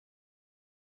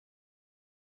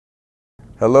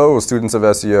Hello, students of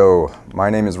SEO.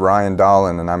 My name is Ryan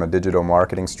Dolan, and I'm a digital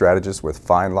marketing strategist with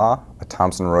FindLaw, a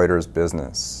Thomson Reuters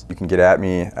business. You can get at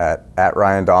me at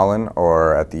Ryan Dolan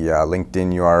or at the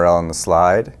LinkedIn URL on the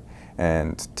slide.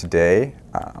 And today,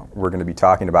 we're going to be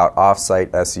talking about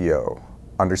OffSite SEO,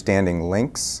 understanding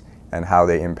links and how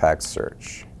they impact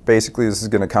search. Basically, this is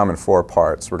going to come in 4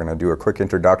 parts. We're going to do a quick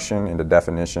introduction into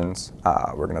definitions.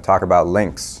 We're going to talk about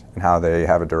links and how they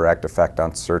have a direct effect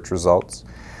on search results.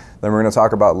 Then we're going to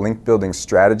talk about link building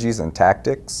strategies and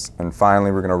tactics. And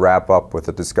finally, we're going to wrap up with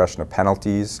a discussion of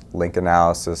penalties, link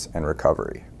analysis, and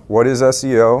recovery. What is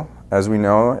SEO? As we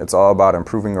know, it's all about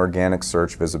improving organic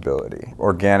search visibility.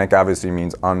 Organic obviously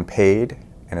means unpaid,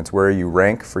 and it's where you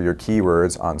rank for your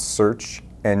keywords on search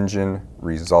engine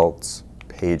results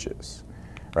pages,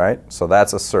 right? So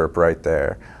that's a SERP right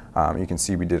there. You can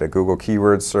see we did a Google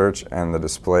keyword search, and the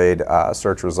displayed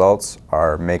search results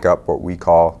make up what we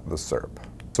call the SERP.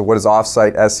 So what is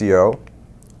OffSite SEO?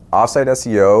 OffSite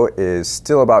SEO is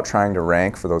still about trying to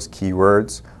rank for those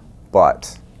keywords,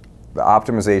 but the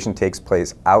optimization takes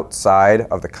place outside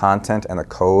of the content and the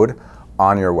code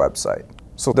on your website.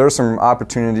 So there are some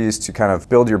opportunities to kind of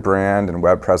build your brand and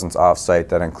web presence offsite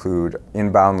that include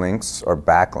inbound links or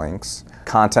backlinks,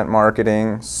 content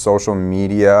marketing, social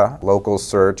media, local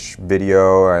search,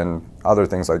 video, and other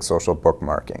things like social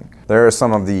bookmarking. There are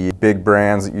some of the big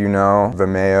brands that you know: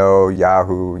 Vimeo,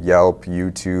 Yahoo, Yelp,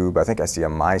 YouTube. I think I see a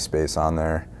MySpace on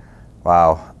there.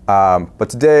 Wow.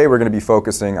 But today we're going to be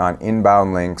focusing on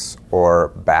inbound links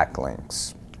or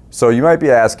backlinks. So you might be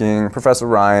asking, Professor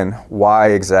Ryan,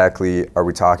 why exactly are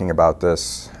we talking about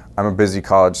this? I'm a busy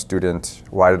college student.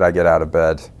 Why did I get out of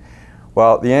bed?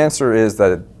 Well, the answer is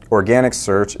that organic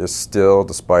search is still,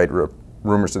 despite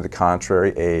rumors to the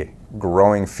contrary, a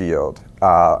growing field,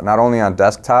 not only on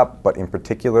desktop, but in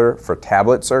particular for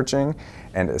tablet searching,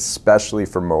 and especially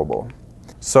for mobile.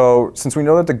 So since we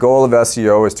know that the goal of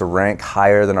SEO is to rank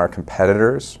higher than our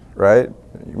competitors, right,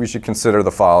 we should consider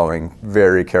the following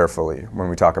very carefully when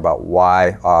we talk about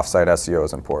why offsite SEO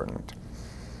is important.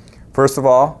 First of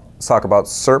all, let's talk about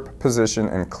SERP position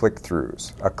and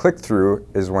click-throughs. A click-through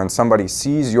is when somebody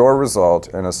sees your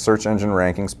result in a search engine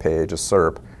rankings page, a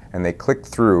SERP, and they click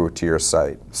through to your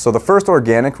site. So the first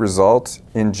organic result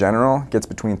in general gets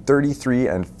between 33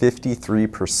 and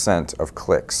 53% of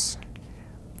clicks.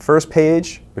 First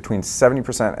page, between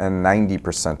 70% and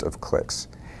 90% of clicks.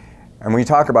 And when you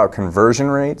talk about conversion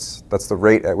rates, that's the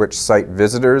rate at which site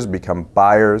visitors become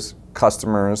buyers,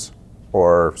 customers,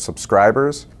 or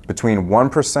subscribers, between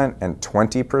 1% and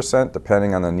 20%,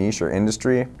 depending on the niche or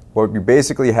industry. What you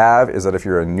basically have is that if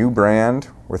you're a new brand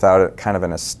without kind of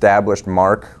an established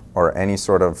mark or any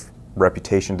sort of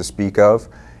reputation to speak of,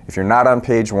 if you're not on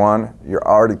page 1, you're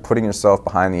already putting yourself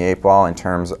behind the 8 ball in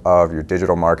terms of your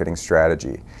digital marketing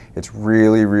strategy. It's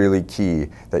really, really key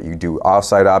that you do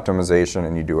offsite optimization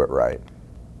and you do it right.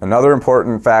 Another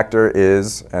important factor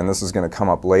is, and this is going to come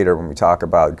up later when we talk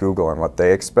about Google and what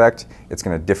they expect, it's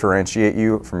going to differentiate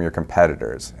you from your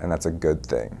competitors, and that's a good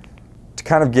thing. To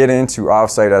kind of get into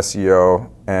offsite SEO,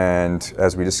 and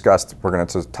as we discussed, we're going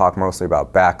to talk mostly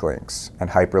about backlinks and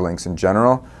hyperlinks in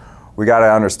general. We got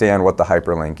to understand what the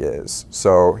hyperlink is.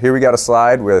 So here we got a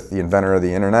slide with the inventor of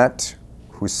the internet,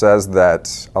 who says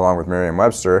that, along with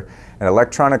Merriam-Webster, an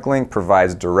electronic link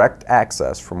provides direct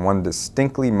access from one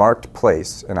distinctly marked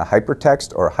place in a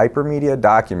hypertext or hypermedia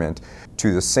document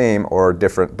to the same or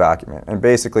different document. And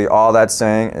basically all that's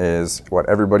saying is what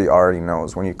everybody already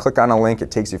knows. When you click on a link, it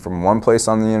takes you from one place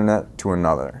on the internet to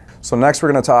another. So next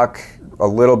we're going to talk a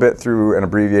little bit through an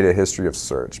abbreviated history of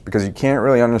search, because you can't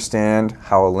really understand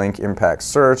how a link impacts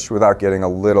search without getting a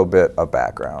little bit of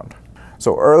background.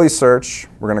 So early search,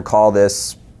 we're going to call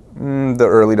this the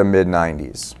early to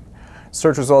mid-90s.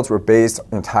 Search results were based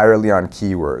entirely on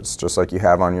keywords, just like you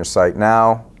have on your site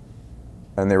now,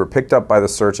 and they were picked up by the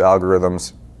search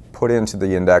algorithms, put into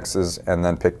the indexes, and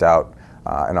then picked out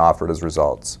and offered as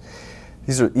results.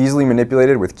 These are easily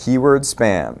manipulated with keyword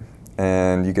span,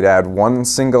 and you could add one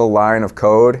single line of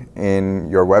code in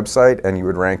your website and you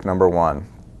would rank number 1.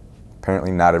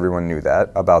 Apparently not everyone knew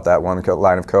that about that one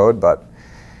line of code, but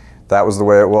that was the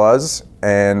way it was,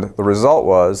 and the result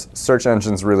was search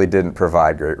engines really didn't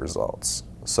provide great results.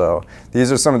 So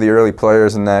these are some of the early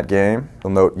players in that game.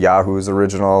 You'll note Yahoo's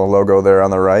original logo there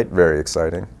on the right, very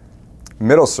exciting.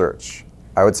 Middle search.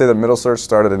 I would say that middle search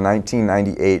started in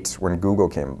 1998 when Google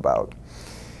came about.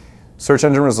 Search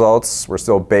engine results were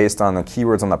still based on the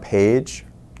keywords on the page,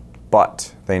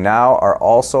 but they now are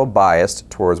also biased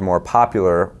towards more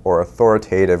popular or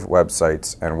authoritative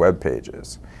websites and web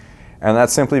pages. And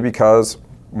that's simply because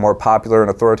more popular and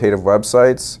authoritative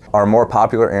websites are more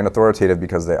popular and authoritative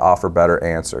because they offer better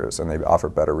answers and they offer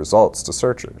better results to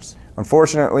searchers.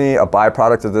 Unfortunately, a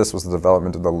byproduct of this was the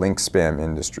development of the link spam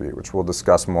industry, which we'll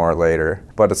discuss more later.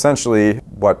 But essentially,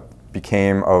 what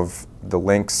became of the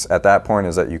links at that point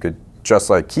is that you could,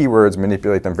 just like keywords,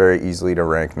 manipulate them very easily to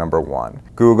rank #1.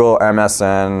 Google,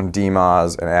 MSN,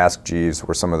 DMOZ, and Ask Jeeves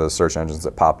were some of the search engines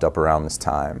that popped up around this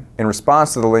time. In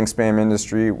response to the link spam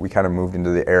industry, we kind of moved into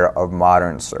the era of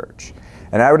modern search.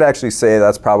 And I would actually say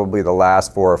that's probably the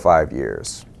last 4 or 5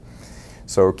 years.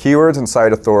 So keywords and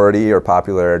site authority or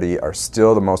popularity are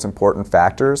still the most important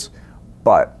factors,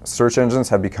 but search engines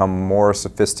have become more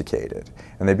sophisticated.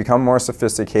 And they become more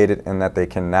sophisticated in that they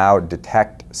can now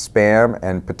detect spam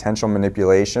and potential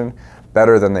manipulation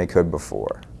better than they could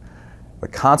before. The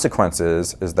consequence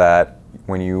is that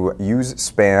when you use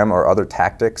spam or other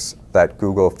tactics that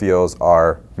Google feels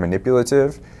are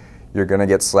manipulative, you're going to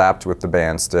get slapped with the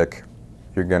ban stick.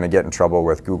 You're going to get in trouble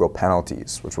with Google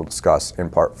penalties, which we'll discuss in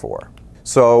part 4.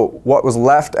 So what was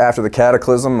left after the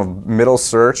cataclysm of middle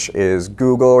search is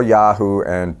Google, Yahoo,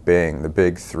 and Bing, the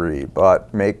big 3.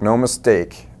 But make no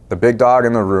mistake, the big dog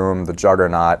in the room, the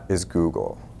juggernaut, is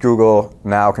Google. Google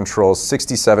now controls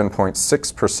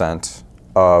 67.6%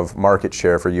 of market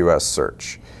share for US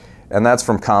search. And that's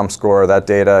from ComScore. That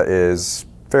data is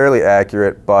fairly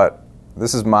accurate, but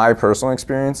this is my personal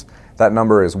experience. That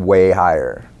number is way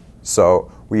higher.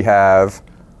 So we have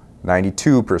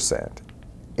 92%.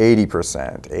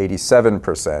 80%,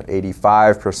 87%,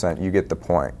 85%, you get the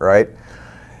point, right?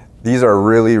 These are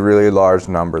really, really large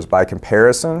numbers. By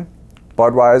comparison,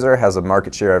 Budweiser has a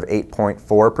market share of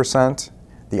 8.4%.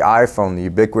 The iPhone, the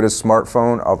ubiquitous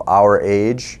smartphone of our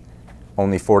age,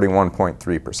 only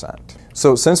 41.3%.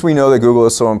 So since we know that Google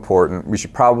is so important, we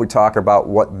should probably talk about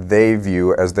what they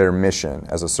view as their mission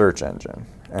as a search engine.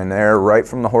 And they're right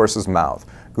from the horse's mouth.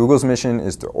 Google's mission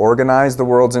is to organize the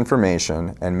world's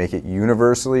information and make it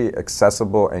universally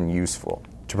accessible and useful,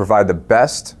 to provide the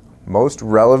best, most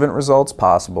relevant results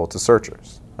possible to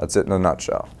searchers. That's it in a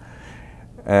nutshell.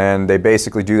 And they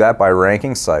basically do that by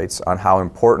ranking sites on how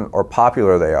important or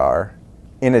popular they are,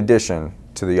 in addition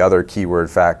to the other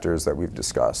keyword factors that we've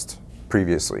discussed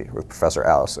previously with Professor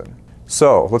Allison.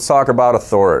 So let's talk about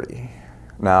authority.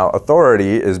 Now,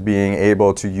 authority is being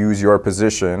able to use your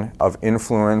position of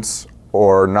influence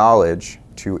or knowledge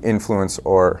to influence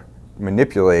or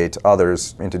manipulate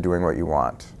others into doing what you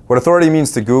want. What authority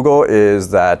means to Google is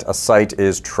that a site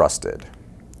is trusted.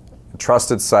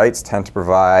 Trusted sites tend to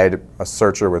provide a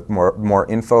searcher with more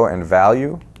info and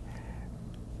value.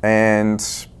 And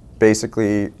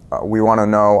basically, we want to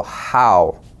know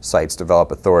how sites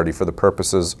develop authority for the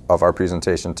purposes of our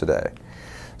presentation today.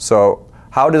 So,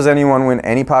 how does anyone win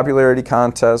any popularity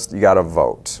contest? You got to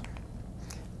vote.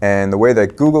 And the way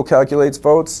that Google calculates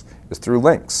votes is through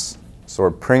links. So we're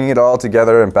bringing it all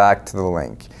together and back to the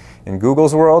link. In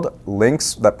Google's world,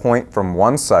 links that point from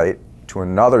one site to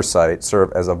another site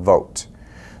serve as a vote.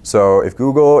 So if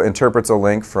Google interprets a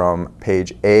link from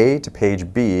page A to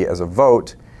page B as a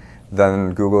vote,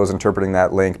 then Google is interpreting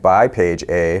that link by page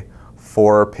A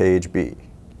for page B.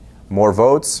 More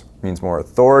votes means more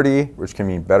authority, which can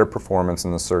mean better performance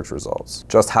in the search results.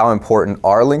 Just how important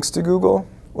are links to Google?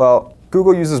 Well,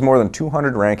 Google uses more than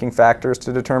 200 ranking factors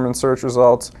to determine search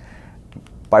results.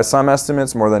 By some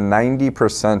estimates, more than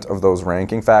 90% of those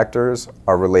ranking factors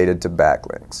are related to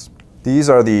backlinks. These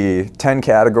are the 10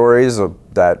 categories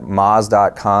that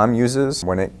Moz.com uses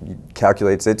when it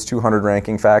calculates its 200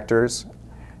 ranking factors.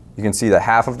 You can see that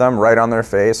half of them, right on their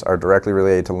face, are directly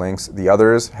related to links. The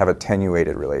others have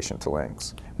attenuated relation to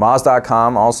links.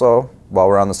 Moz.com also, while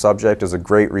we're on the subject, is a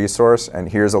great resource, and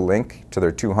here's a link to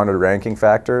their 200 ranking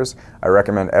factors. I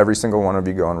recommend every single one of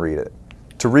you go and read it.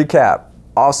 To recap,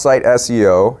 OffSite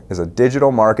SEO is a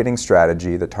digital marketing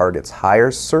strategy that targets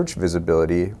higher search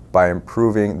visibility by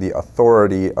improving the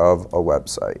authority of a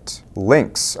website.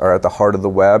 Links are at the heart of the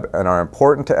web and are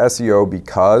important to SEO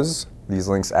because these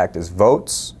links act as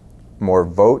votes. More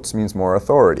votes means more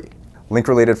authority.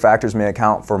 Link-related factors may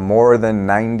account for more than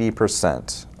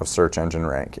 90% of search engine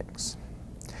rankings.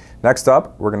 Next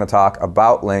up, we're going to talk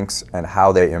about links and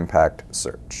how they impact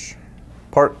search.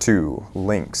 Part 2,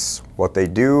 links, what they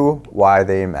do, why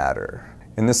they matter.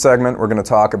 In this segment, we're going to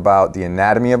talk about the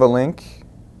anatomy of a link,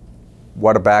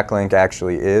 what a backlink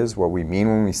actually is, what we mean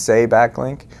when we say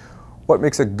backlink, what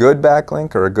makes a good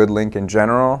backlink or a good link in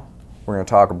general. We're going to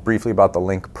talk briefly about the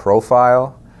link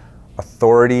profile,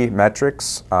 authority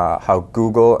metrics, how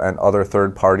Google and other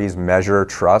third parties measure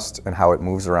trust and how it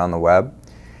moves around the web.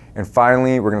 And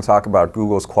finally, we're going to talk about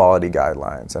Google's quality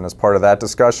guidelines. And as part of that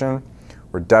discussion,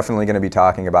 we're definitely going to be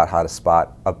talking about how to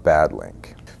spot a bad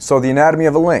link. So the anatomy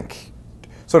of a link.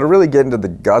 So to really get into the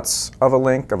guts of a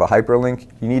link, of a hyperlink,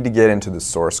 you need to get into the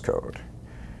source code.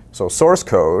 So source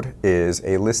code is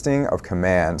a listing of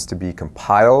commands to be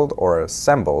compiled or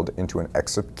assembled into an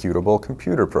executable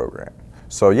computer program.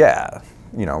 So yeah,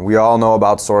 we all know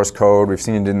about source code. We've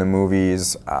seen it in the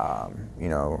movies.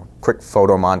 Quick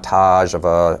photo montage of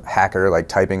a hacker like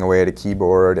typing away at a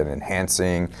keyboard and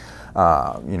enhancing.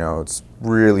 It's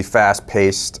really fast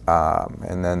paced,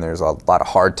 and then there's a lot of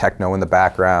hard techno in the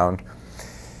background.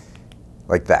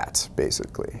 Like that,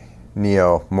 basically.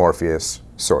 Neo, Morpheus,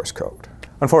 source code.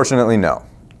 Unfortunately, no.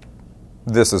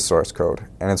 This is source code,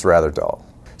 and it's rather dull.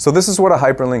 So this is what a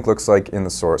hyperlink looks like in the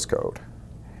source code.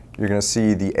 You're going to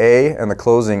see the A and the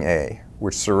closing A,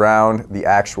 which surround the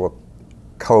actual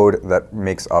code that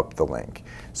makes up the link.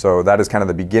 So that is kind of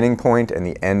the beginning point and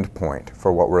the end point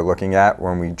for what we're looking at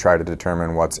when we try to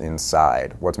determine what's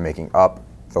inside, what's making up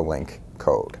the link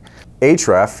code.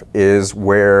 Href is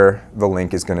where the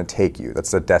link is going to take you.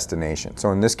 That's the destination.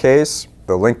 So in this case,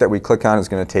 the link that we click on is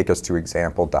going to take us to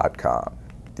example.com.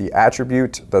 The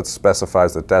attribute that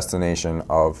specifies the destination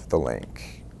of the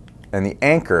link. And the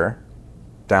anchor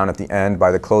down at the end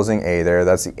by the closing A there,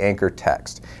 that's the anchor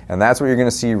text. And that's what you're going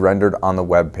to see rendered on the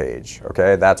web page.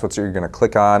 Okay? That's what you're going to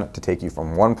click on to take you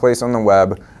from one place on the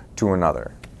web to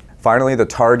another. Finally, the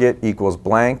target equals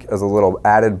blank as a little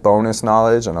added bonus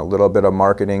knowledge and a little bit of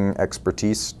marketing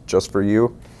expertise just for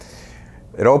you.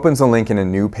 It opens the link in a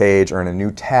new page or in a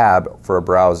new tab for a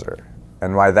browser.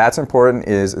 And why that's important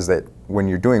is that when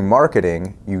you're doing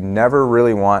marketing, you never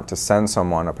really want to send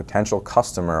someone, a potential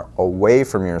customer, away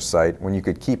from your site when you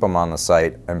could keep them on the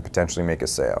site and potentially make a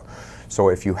sale. So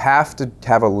if you have to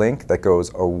have a link that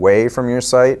goes away from your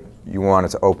site, you want it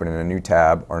to open in a new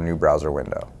tab or new browser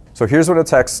window. So here's what a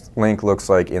text link looks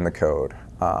like in the code.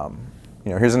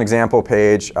 Here's an example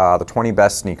page, the 20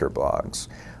 best sneaker blogs.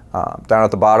 Down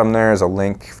at the bottom there is a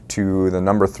link to the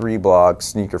number 3 blog,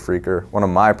 Sneaker Freaker, one of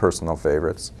my personal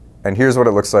favorites. And here's what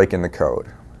it looks like in the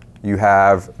code. You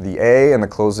have the A and the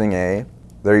closing A.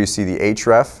 There you see the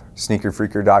href,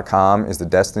 sneakerfreaker.com is the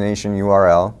destination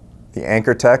URL. The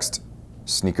anchor text,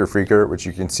 Sneaker Freaker, which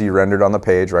you can see rendered on the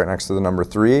page right next to the number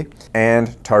 3,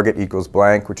 and target equals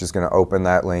blank, which is going to open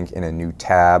that link in a new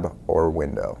tab or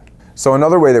window. So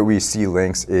another way that we see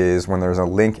links is when there's a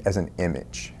link as an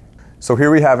image. So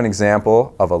here we have an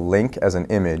example of a link as an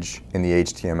image in the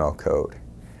HTML code.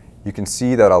 You can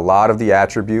see that a lot of the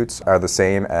attributes are the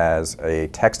same as a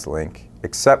text link,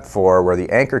 except for where the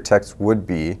anchor text would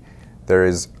be, there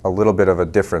is a little bit of a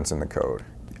difference in the code.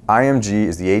 IMG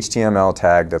is the HTML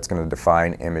tag that's going to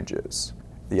define images.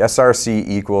 The src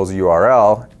equals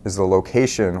URL is the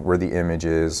location where the image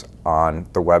is on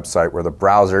the website where the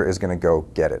browser is going to go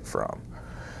get it from.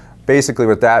 Basically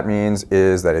what that means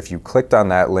is that if you clicked on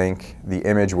that link, the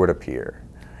image would appear.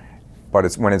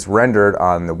 But when it's rendered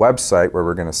on the website where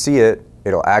we're going to see it,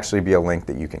 it'll actually be a link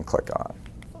that you can click on.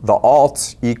 The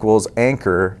alt equals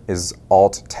anchor is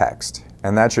alt text,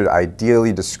 and that should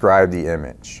ideally describe the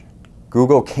image.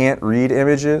 Google can't read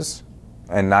images,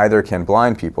 and neither can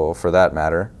blind people for that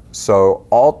matter, so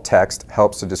alt text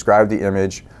helps to describe the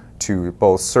image to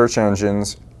both search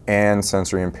engines and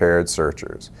sensory impaired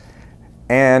searchers.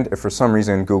 And if for some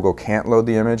reason Google can't load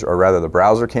the image, or rather the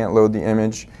browser can't load the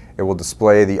image, it will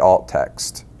display the alt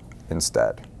text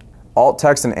instead. Alt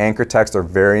text and anchor text are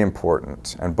very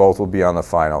important, and both will be on the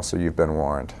final, so you've been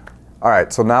warned.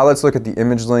 Alright, so now let's look at the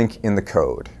image link in the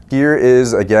code. Here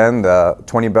is, again, the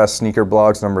 20 best sneaker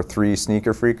blogs, number 3,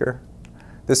 Sneaker Freaker.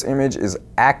 This image is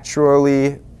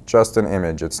actually just an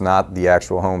image. It's not the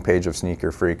actual homepage of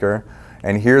Sneaker Freaker.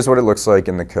 And here's what it looks like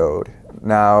in the code.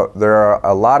 Now, there are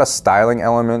a lot of styling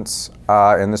elements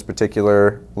in this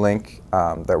particular link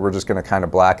that we're just going to kind of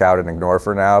black out and ignore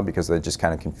for now because they just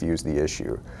kind of confuse the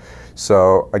issue.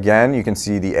 So again, you can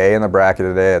see the A in the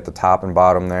bracketed A at the top and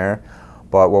bottom there.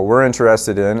 But what we're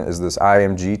interested in is this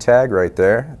IMG tag right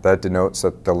there. That denotes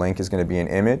that the link is going to be an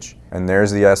image. And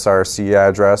there's the src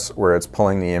address where it's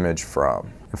pulling the image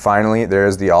from. And finally,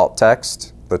 there's the alt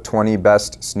text, the 20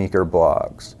 best sneaker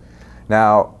blogs.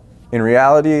 Now, in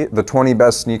reality, the 20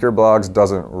 best sneaker blogs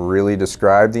doesn't really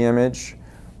describe the image,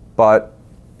 but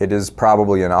it is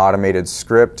probably an automated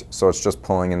script, so it's just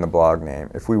pulling in the blog name.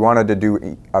 If we wanted to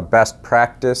do a best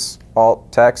practice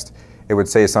alt text, it would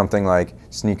say something like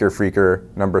Sneaker Freaker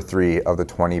number 3 of the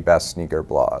 20 best sneaker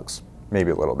blogs.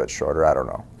 Maybe a little bit shorter, I don't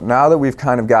know. Now that we've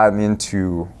kind of gotten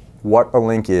into what a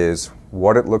link is,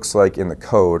 what it looks like in the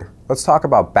code, let's talk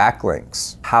about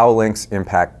backlinks, how links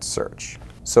impact search.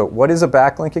 So what is a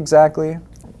backlink exactly?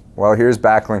 Well, here's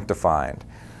backlink defined.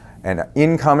 An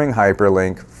incoming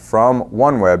hyperlink from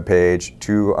one web page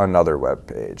to another web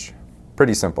page.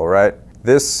 Pretty simple, right?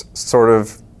 This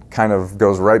kind of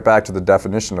goes right back to the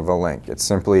definition of a link. It's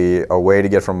simply a way to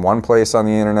get from one place on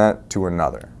the internet to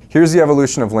another. Here's the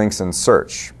evolution of links in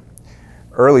search.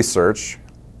 Early search,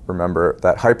 remember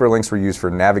that hyperlinks were used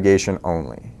for navigation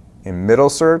only. In middle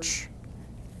search,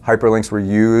 hyperlinks were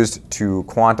used to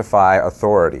quantify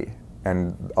authority,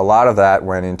 and a lot of that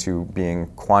went into being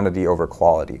quantity over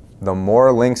quality. The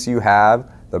more links you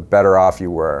have, the better off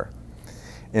you were.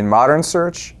 In modern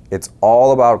search, it's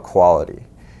all about quality.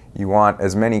 You want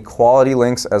as many quality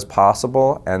links as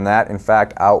possible, and that in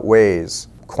fact outweighs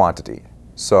quantity.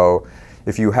 So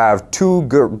if you have 2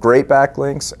 great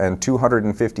backlinks and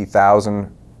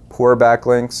 250,000 poor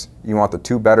backlinks, you want the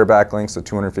 2 better backlinks, the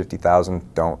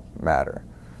 250,000 don't matter.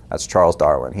 That's Charles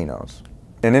Darwin, he knows.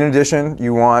 And in addition,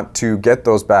 you want to get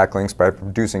those backlinks by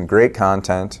producing great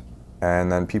content,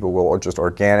 and then people will just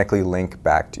organically link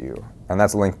back to you. And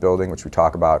that's link building, which we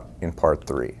talk about in part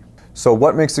 3. So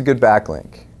what makes a good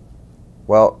backlink?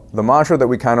 Well, the mantra that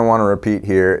we kind of want to repeat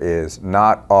here is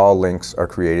not all links are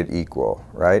created equal,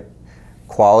 right?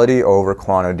 Quality over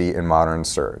quantity in modern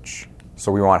search.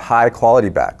 So we want high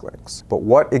quality backlinks. But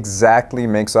what exactly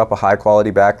makes up a high quality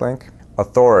backlink?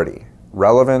 Authority,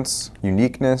 relevance,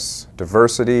 uniqueness,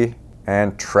 diversity,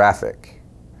 and traffic.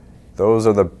 Those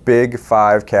are the big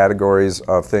 5 categories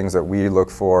of things that we look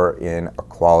for in a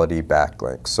quality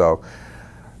backlink. So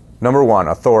number 1,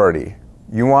 authority.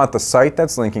 You want the site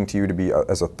that's linking to you to be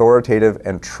as authoritative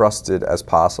and trusted as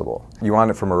possible. You want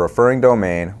it from a referring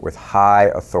domain with high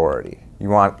authority. You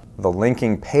want the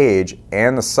linking page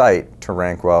and the site to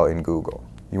rank well in Google.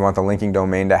 You want the linking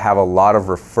domain to have a lot of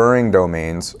referring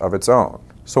domains of its own.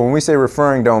 So when we say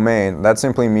referring domain, that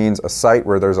simply means a site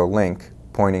where there's a link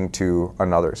pointing to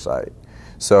another site.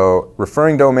 So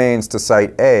referring domains to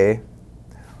site A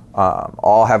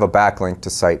all have a backlink to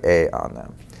site A on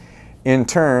them. In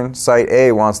turn, site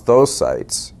A wants those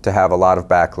sites to have a lot of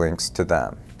backlinks to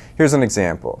them. Here's an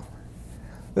example.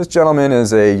 This gentleman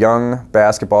is a young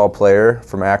basketball player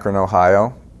from Akron,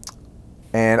 Ohio,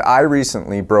 and I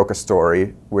recently broke a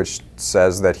story which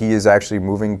says that he is actually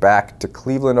moving back to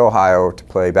Cleveland, Ohio to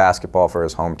play basketball for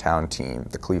his hometown team,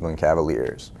 the Cleveland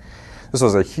Cavaliers. This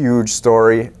was a huge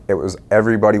story.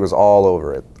 Everybody was all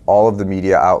over it. All of the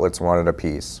media outlets wanted a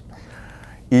piece.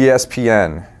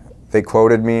 ESPN, they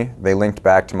quoted me, they linked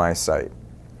back to my site.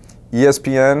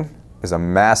 ESPN is a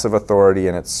massive authority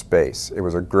in its space. It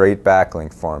was a great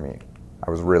backlink for me.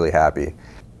 I was really happy.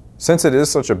 Since it is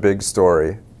such a big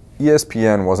story,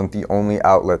 ESPN wasn't the only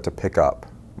outlet to pick up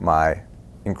my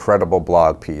incredible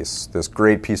blog piece, this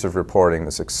great piece of reporting,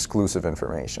 this exclusive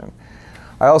information.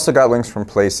 I also got links from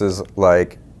places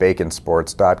like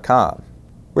baconsports.com,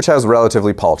 which has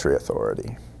relatively paltry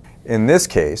authority. In this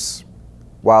case,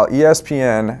 while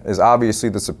ESPN is obviously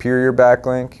the superior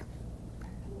backlink,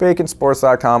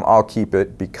 baconsports.com, I'll keep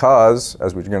it because,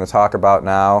 as we're going to talk about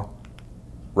now,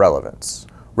 relevance.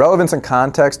 Relevance and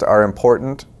context are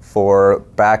important for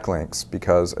backlinks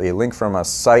because a link from a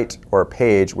site or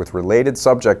page with related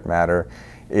subject matter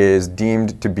is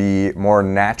deemed to be more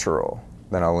natural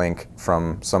than a link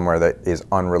from somewhere that is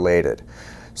unrelated.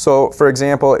 So, for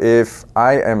example, if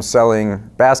I am selling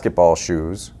basketball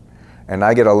shoes and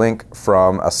I get a link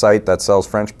from a site that sells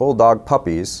French Bulldog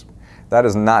puppies, that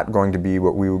is not going to be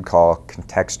what we would call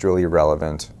contextually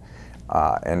relevant,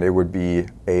 and it would be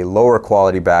a lower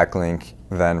quality backlink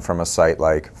than from a site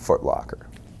like Foot Locker.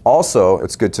 Also,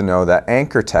 it's good to know that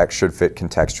anchor text should fit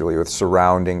contextually with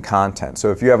surrounding content.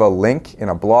 So if you have a link in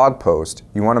a blog post,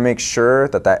 you want to make sure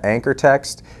that that anchor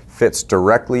text fits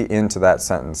directly into that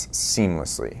sentence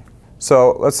seamlessly.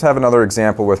 So let's have another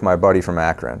example with my buddy from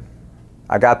Akron.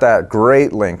 I got that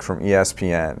great link from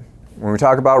ESPN. When we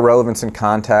talk about relevance and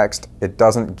context, it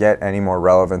doesn't get any more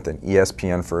relevant than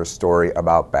ESPN for a story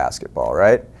about basketball,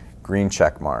 right? Green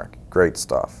check mark, great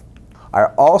stuff. I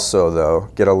also, though,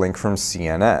 get a link from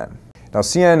CNN. Now,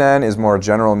 CNN is more a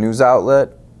general news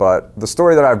outlet, but the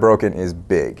story that I've broken is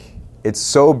big. It's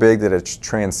so big that it's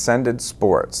transcended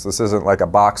sports. This isn't like a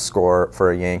box score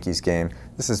for a Yankees game.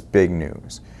 This is big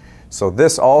news. So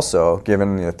this also,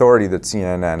 given the authority that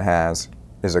CNN has,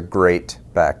 is a great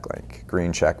backlink,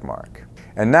 green check mark.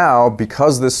 And now,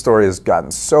 because this story has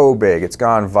gotten so big, it's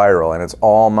gone viral, and it's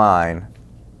all mine,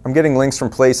 I'm getting links from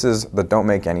places that don't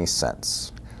make any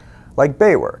sense. Like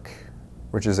Baywork,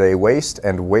 which is a waste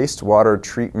and wastewater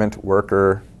treatment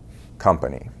worker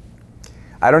company.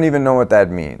 I don't even know what that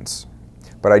means,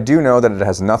 but I do know that it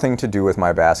has nothing to do with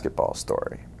my basketball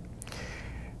story.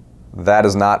 That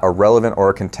is not a relevant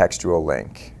or contextual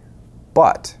link,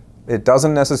 but it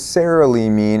doesn't necessarily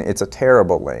mean it's a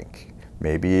terrible link.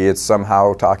 Maybe it's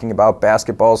somehow talking about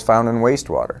basketballs found in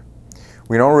wastewater.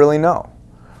 We don't really know.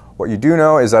 What you do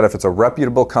know is that if it's a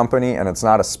reputable company and it's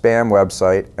not a spam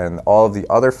website and all of the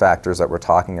other factors that we're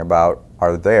talking about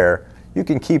are there, you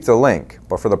can keep the link.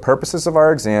 But for the purposes of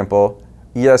our example,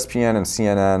 ESPN and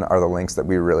CNN are the links that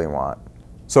we really want.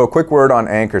 So a quick word on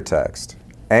anchor text.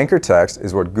 Anchor text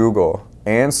is what Google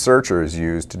and searchers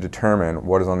use to determine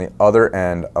what is on the other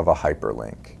end of a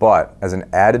hyperlink. But as an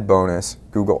added bonus,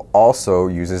 Google also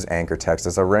uses anchor text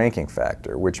as a ranking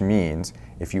factor, which means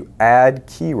if you add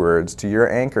keywords to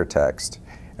your anchor text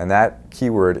and that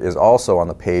keyword is also on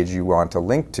the page you want to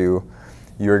link to,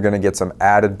 you're going to get some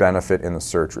added benefit in the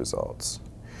search results.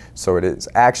 So it is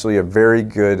actually a very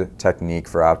good technique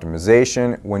for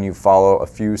optimization when you follow a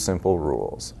few simple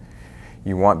rules.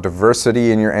 You want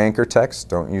diversity in your anchor text.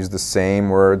 Don't use the same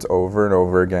words over and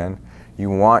over again.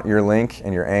 You want your link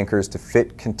and your anchors to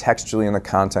fit contextually in the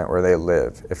content where they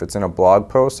live. If it's in a blog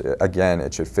post, again,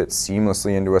 it should fit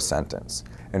seamlessly into a sentence.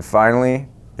 And finally,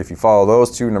 if you follow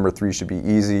those two, number 3 should be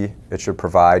easy. It should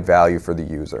provide value for the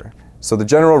user. So the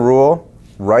general rule,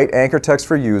 write anchor text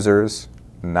for users,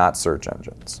 not search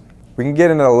engines. We can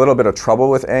get into a little bit of trouble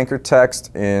with anchor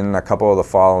text in a couple of the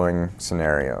following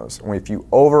scenarios. If you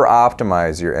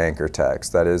over-optimize your anchor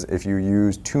text, that is, if you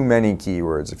use too many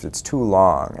keywords, if it's too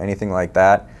long, anything like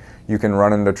that, you can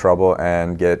run into trouble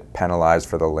and get penalized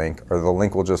for the link, or the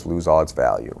link will just lose all its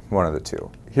value, one of the two.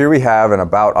 Here we have an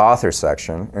About Author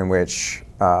section in which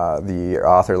the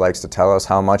author likes to tell us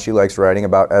how much he likes writing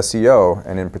about SEO,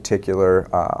 and in particular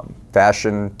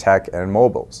fashion, tech, and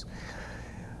mobiles.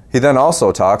 He then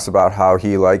also talks about how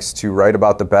he likes to write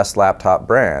about the best laptop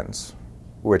brands,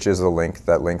 which is a link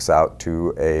that links out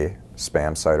to a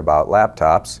spam site about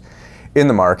laptops in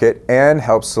the market and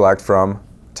helps select from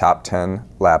top 10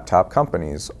 laptop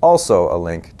companies, also a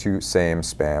link to same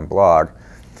spam blog.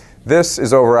 This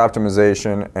is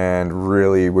over-optimization and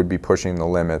really would be pushing the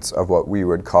limits of what we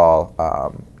would call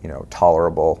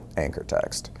tolerable anchor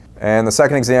text. And the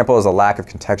second example is a lack of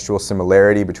contextual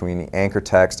similarity between the anchor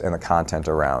text and the content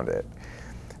around it.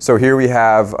 So here we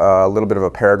have a little bit of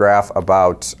a paragraph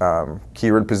about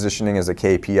keyword positioning as a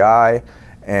KPI,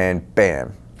 and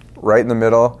bam, right in the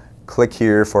middle, click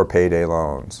here for payday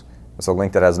loans. It's a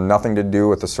link that has nothing to do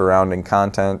with the surrounding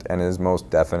content and is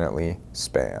most definitely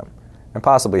spam, and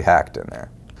possibly hacked in there.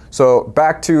 So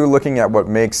back to looking at what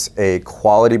makes a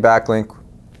quality backlink.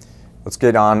 Let's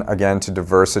get on again to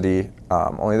diversity.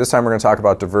 Only this time we're going to talk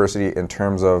about diversity in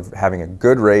terms of having a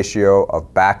good ratio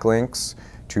of backlinks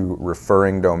to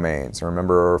referring domains.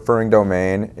 Remember, a referring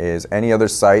domain is any other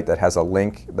site that has a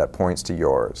link that points to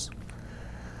yours.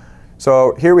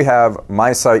 So here we have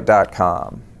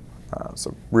mysite.com. It's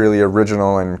a really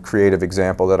original and creative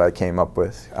example that I came up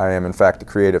with. I am in fact the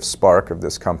creative spark of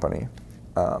this company.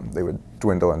 They would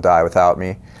dwindle and die without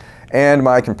me. And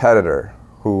my competitor,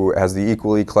 who has the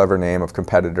equally clever name of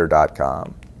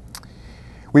competitor.com.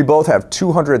 We both have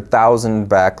 200,000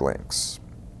 backlinks.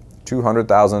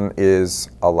 200,000 is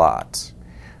a lot.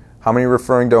 How many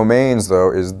referring domains,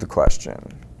 though, is the question.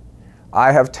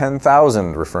 I have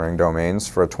 10,000 referring domains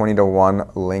for a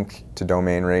 20-to-1 link to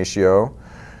domain ratio.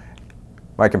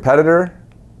 My competitor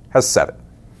has 7.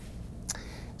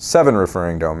 7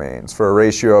 referring domains for a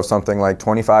ratio of something like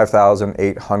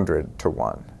 25,800 to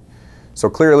 1. So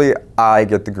clearly, I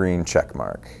get the green check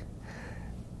mark.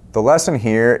 The lesson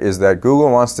here is that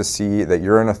Google wants to see that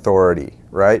you're an authority,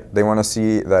 right? They want to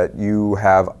see that you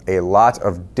have a lot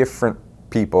of different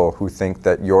people who think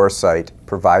that your site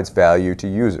provides value to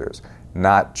users,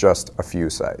 not just a few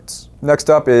sites. Next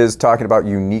up is talking about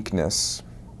uniqueness.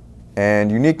 And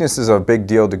uniqueness is a big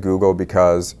deal to Google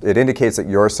because it indicates that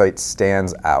your site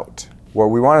stands out. What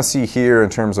we want to see here in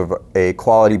terms of a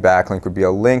quality backlink would be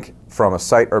a link from a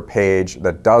site or page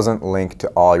that doesn't link to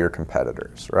all your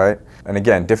competitors, right? And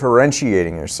again,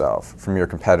 differentiating yourself from your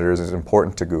competitors is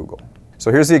important to Google.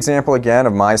 So here's the example again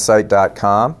of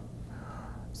mysite.com.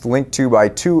 It's linked to by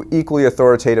 2 equally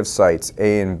authoritative sites,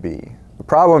 A and B. The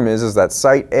problem is that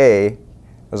site A,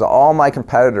 as all my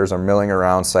competitors are milling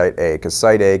around site A, because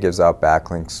site A gives out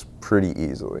backlinks pretty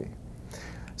easily.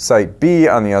 Site B,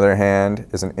 on the other hand,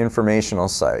 is an informational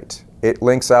site. It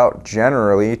links out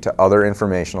generally to other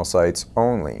informational sites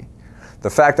only. The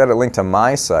fact that it linked to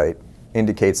my site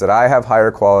indicates that I have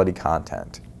higher quality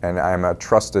content and I'm a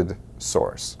trusted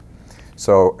source.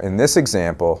 So in this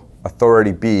example,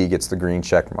 authority B gets the green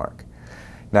check mark.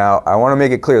 Now, I want to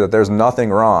make it clear that there's nothing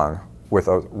wrong with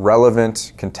a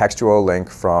relevant contextual link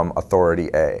from authority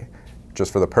A.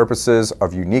 Just for the purposes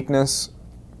of uniqueness,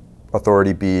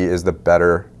 authority B is the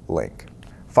better link.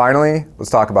 Finally,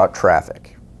 let's talk about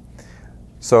traffic.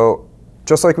 So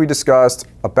Just like we discussed,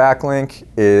 a backlink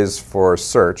is for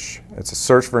search. It's a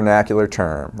search vernacular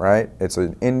term, right? It's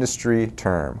an industry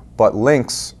term. But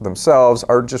links themselves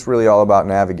are just really all about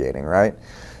navigating, right?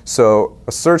 So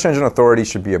a search engine authority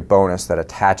should be a bonus that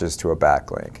attaches to a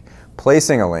backlink.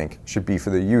 Placing a link should be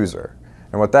for the user.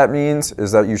 And what that means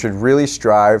is that you should really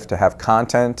strive to have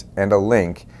content and a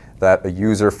link that a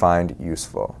user find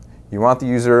useful. You want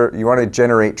to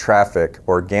generate traffic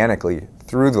organically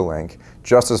through the link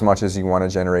just as much as you want to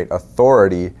generate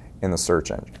authority in the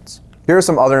search engines. Here are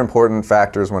some other important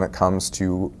factors when it comes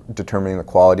to determining the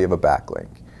quality of a backlink.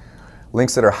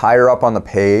 Links that are higher up on the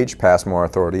page pass more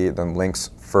authority than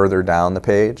links further down the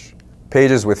page.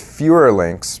 Pages with fewer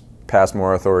links pass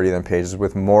more authority than pages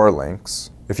with more links.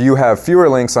 If you have fewer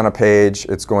links on a page,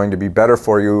 it's going to be better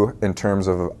for you in terms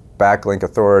of backlink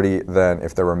authority than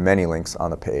if there were many links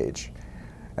on the page.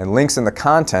 And links in the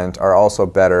content are also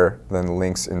better than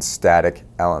links in static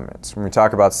elements. When we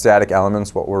talk about static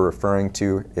elements, what we're referring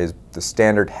to is the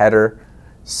standard header,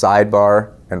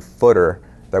 sidebar, and footer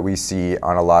that we see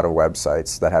on a lot of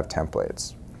websites that have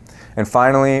templates. And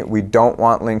finally, we don't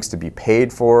want links to be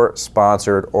paid for,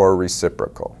 sponsored, or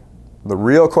reciprocal. The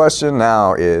real question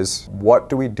now is, what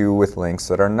do we do with links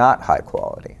that are not high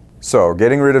quality? So,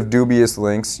 getting rid of dubious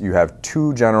links, you have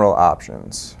two general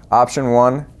options. Option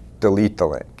one, delete the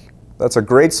link. That's a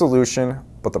great solution,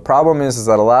 but the problem is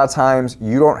that a lot of times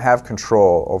you don't have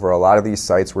control over a lot of these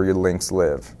sites where your links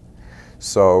live.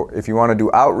 So if you want to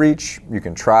do outreach, you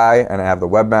can try and have the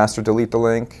webmaster delete the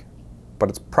link, but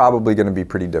it's probably going to be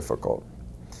pretty difficult.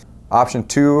 Option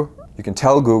two, you can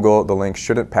tell Google the link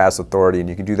shouldn't pass authority, and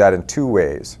you can do that in two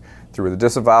ways, through the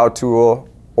disavow tool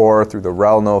or through the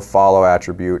rel nofollow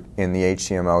attribute in the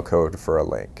HTML code for a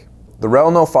link. The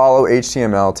rel nofollow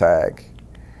HTML tag,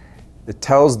 it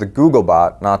tells the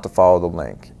Googlebot not to follow the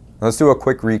link. Let's do a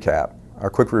quick recap, a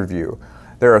quick review.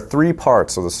 There are three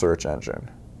parts of the search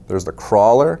engine. There's the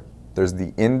crawler, there's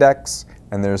the index,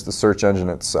 and there's the search engine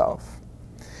itself.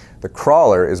 The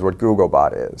crawler is what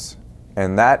Googlebot is,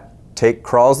 and that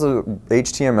crawls the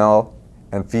HTML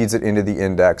and feeds it into the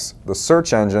index. The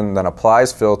search engine then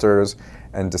applies filters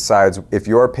and decides if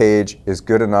your page is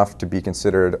good enough to be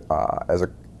considered as a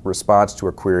response to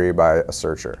a query by a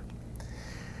searcher.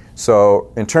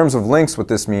 So in terms of links, what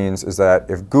this means is that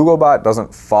if Googlebot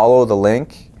doesn't follow the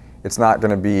link, it's not going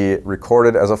to be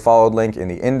recorded as a followed link in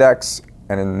the index,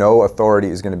 and no authority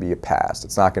is going to be passed.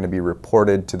 It's not going to be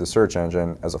reported to the search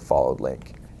engine as a followed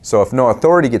link. So if no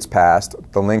authority gets passed,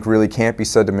 the link really can't be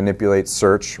said to manipulate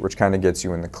search, which kind of gets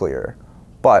you in the clear.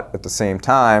 But at the same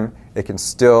time, it can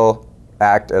still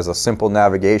act as a simple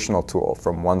navigational tool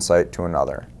from one site to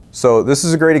another. So this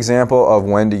is a great example of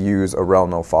when to use a rel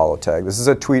nofollow tag. This is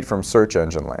a tweet from Search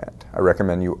Engine Land. I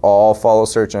recommend you all follow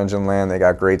Search Engine Land. They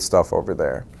got great stuff over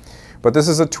there. But this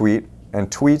is a tweet,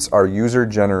 and tweets are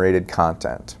user-generated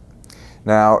content.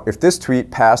 Now, if this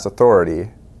tweet passed authority,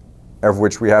 of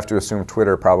which we have to assume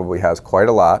Twitter probably has quite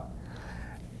a lot,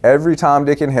 every Tom,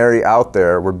 Dick, and Harry out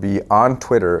there would be on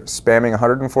Twitter spamming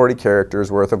 140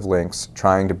 characters worth of links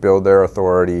trying to build their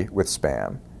authority with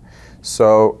spam.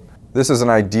 So this is an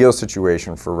ideal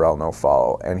situation for rel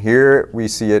nofollow, and here we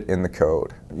see it in the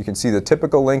code. You can see the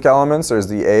typical link elements. There's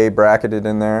the A bracketed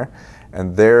in there,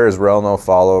 and there is rel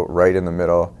nofollow right in the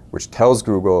middle, which tells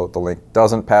Google the link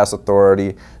doesn't pass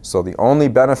authority. So the only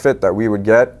benefit that we would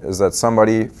get is that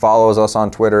somebody follows us on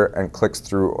Twitter and clicks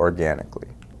through organically.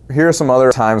 Here are some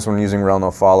other times when using rel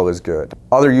nofollow is good.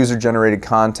 Other user-generated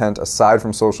content aside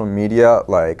from social media,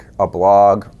 like a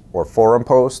blog or forum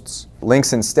posts.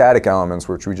 Links in static elements,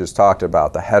 which we just talked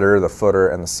about, the header, the footer,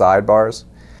 and the sidebars.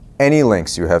 Any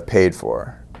links you have paid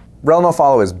for. Rel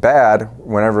nofollow is bad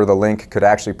whenever the link could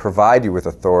actually provide you with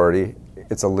authority.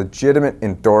 It's a legitimate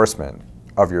endorsement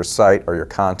of your site or your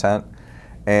content,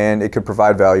 and it could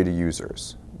provide value to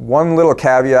users. One little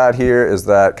caveat here is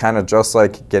that, kind of just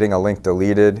like getting a link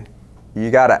deleted,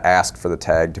 you gotta ask for the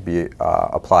tag to be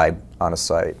applied on a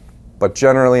site. But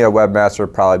generally, a webmaster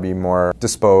would probably be more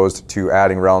disposed to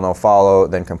adding rel nofollow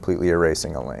than completely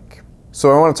erasing a link.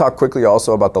 So I want to talk quickly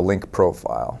also about the link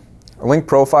profile. A link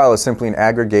profile is simply an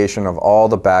aggregation of all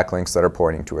the backlinks that are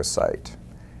pointing to a site.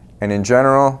 And in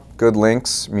general, good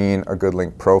links mean a good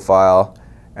link profile,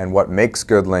 and what makes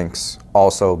good links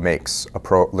also makes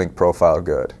a link profile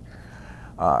good.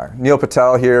 Neil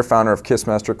Patel here, founder of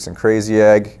Kissmetrics and Crazy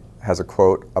Egg, has a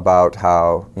quote about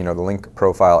how the link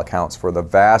profile accounts for the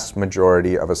vast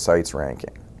majority of a site's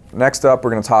ranking. Next up, we're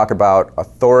going to talk about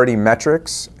authority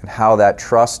metrics and how that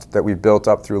trust that we've built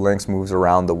up through links moves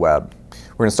around the web.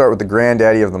 We're going to start with the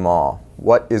granddaddy of them all.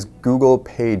 What is Google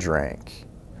PageRank?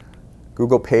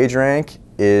 Google PageRank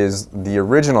is the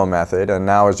original method, and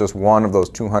now is just one of those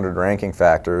 200 ranking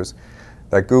factors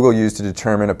that Google used to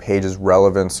determine a page's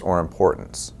relevance or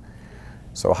importance.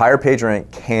 So higher PageRank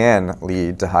can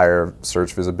lead to higher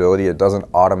search visibility. It doesn't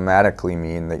automatically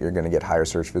mean that you're going to get higher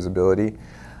search visibility.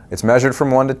 It's measured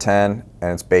from 1 to 10,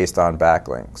 and it's based on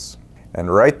backlinks.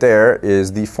 And right there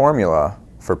is the formula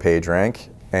for PageRank.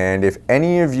 And if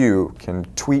any of you can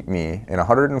tweet me in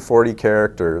 140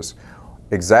 characters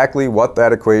exactly what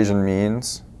that equation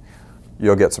means,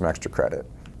 you'll get some extra credit.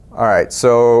 All right,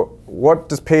 so what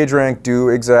does PageRank do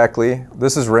exactly?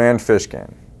 This is Rand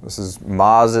Fishkin. This is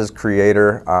Moz's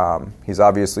creator. He's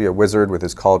obviously a wizard with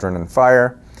his cauldron and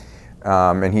fire,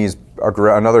 and he's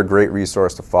another great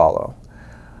resource to follow.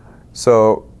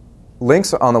 So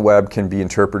links on the web can be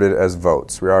interpreted as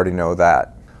votes. We already know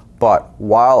that. But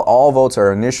while all votes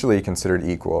are initially considered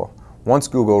equal, once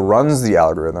Google runs the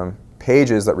algorithm,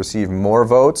 pages that receive more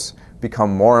votes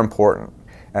become more important.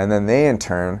 And then they, in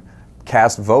turn,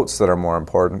 cast votes that are more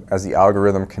important as the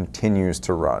algorithm continues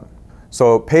to run.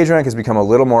 So PageRank has become a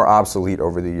little more obsolete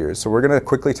over the years. So we're going to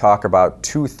quickly talk about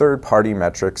two third-party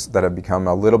metrics that have become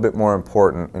a little bit more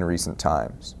important in recent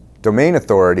times. Domain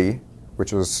authority,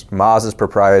 which was Moz's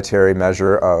proprietary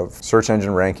measure of search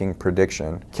engine ranking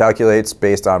prediction, calculates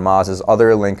based on Moz's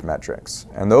other link metrics.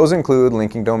 And those include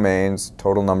linking domains,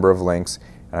 total number of links.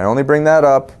 And I only bring that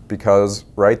up because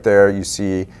right there you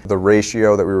see the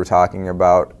ratio that we were talking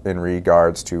about in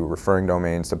regards to referring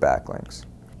domains to backlinks.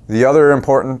 The other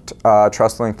important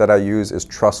trust link that I use is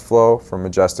TrustFlow from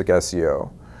Majestic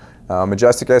SEO.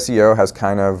 Majestic SEO has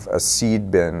kind of a seed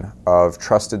bin of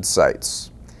trusted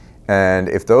sites. And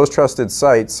if those trusted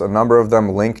sites, a number of them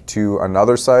link to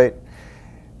another site,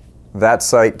 that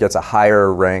site gets a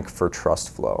higher rank for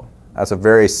TrustFlow. That's a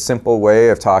very simple way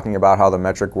of talking about how the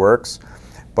metric works.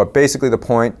 But basically the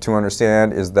point to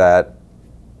understand is that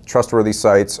trustworthy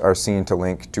sites are seen to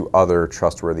link to other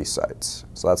trustworthy sites.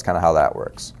 So that's kind of how that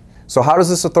works. So how does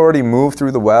this authority move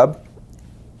through the web?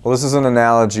 Well, this is an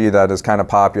analogy that is kind of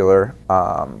popular.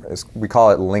 We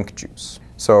call it link juice.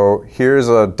 So here's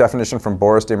a definition from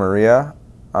Boris de Maria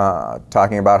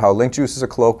talking about how link juice is a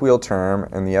colloquial term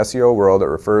in the SEO world that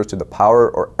refers to the power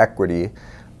or equity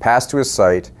passed to a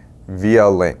site via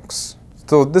links.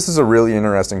 So this is a really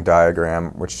interesting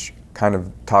diagram which kind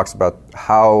of talks about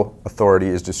how authority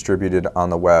is distributed on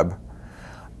the web.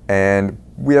 And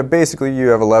we have basically, you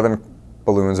have 11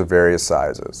 balloons of various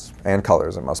sizes and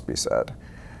colors, it must be said.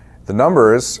 The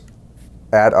numbers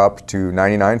add up to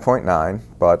 99.9,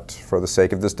 but for the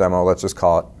sake of this demo, let's just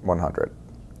call it 100.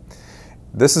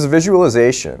 This is a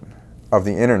visualization of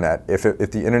the internet if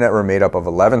the internet were made up of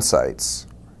 11 sites,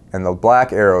 and the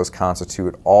black arrows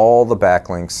constitute all the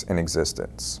backlinks in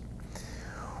existence.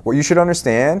 What you should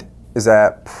understand is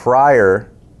that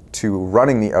prior to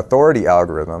running the authority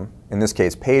algorithm, in this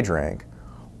case PageRank,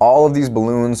 all of these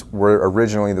balloons were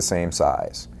originally the same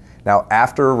size. Now,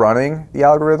 after running the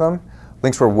algorithm,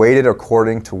 links were weighted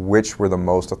according to which were the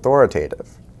most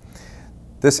authoritative.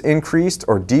 This increased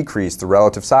or decreased the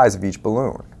relative size of each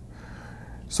balloon.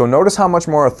 So notice how much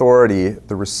more authority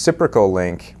the reciprocal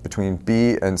link between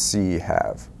B and C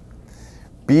have.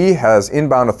 B has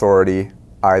inbound authority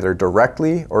either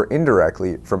directly or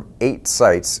indirectly from 8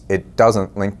 sites it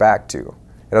doesn't link back to.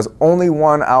 It has only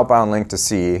one outbound link to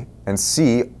C, and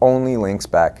C only links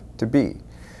back to B.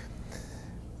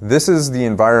 This is the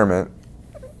environment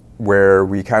where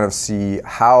we kind of see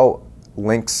how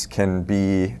links can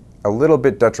be a little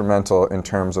bit detrimental in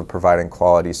terms of providing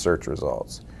quality search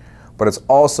results. But it's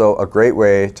also a great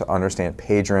way to understand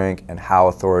PageRank and how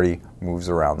authority moves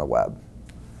around the web.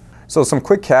 So some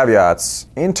quick caveats,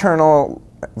 internal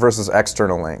versus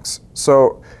external links.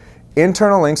 So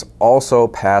internal links also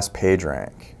pass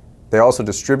PageRank. They also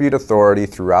distribute authority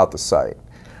throughout the site.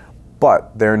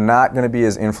 But they're not going to be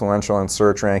as influential in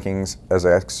search rankings as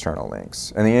external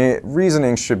links. And the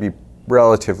reasoning should be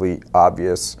relatively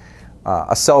obvious.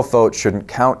 A self-vote shouldn't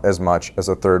count as much as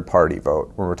a third-party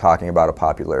vote when we're talking about a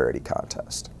popularity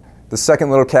contest. The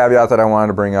second little caveat that I wanted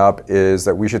to bring up is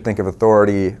that we should think of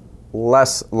authority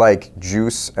less like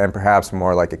juice and perhaps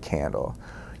more like a candle.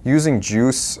 Using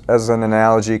juice as an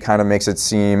analogy kind of makes it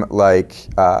seem like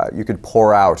you could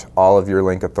pour out all of your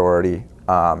link authority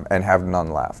and have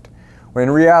none left. When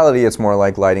in reality, it's more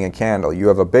like lighting a candle. You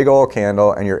have a big old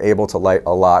candle and you're able to light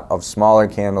a lot of smaller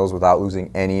candles without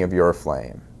losing any of your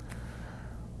flame.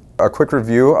 A quick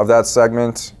review of that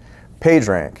segment.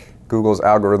 PageRank, Google's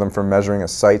algorithm for measuring a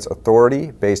site's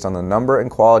authority based on the number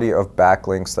and quality of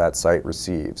backlinks that site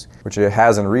receives, which it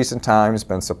has in recent times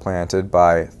been supplanted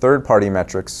by third-party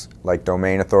metrics like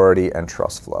domain authority and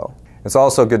TrustFlow. It's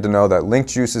also good to know that link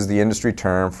juice is the industry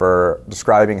term for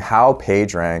describing how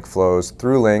PageRank flows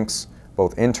through links,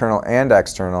 both internal and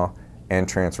external, and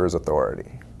transfers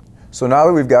authority. So now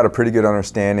that we've got a pretty good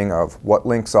understanding of what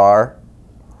links are,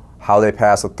 how they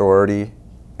pass authority,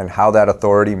 and how that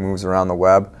authority moves around the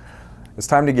web, it's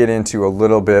time to get into a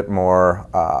little bit more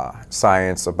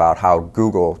science about how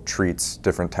Google treats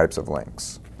different types of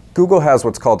links. Google has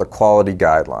what's called the quality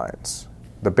guidelines.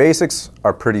 The basics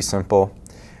are pretty simple.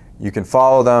 You can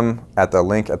follow them at the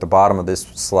link at the bottom of this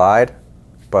slide,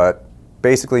 but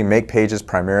basically make pages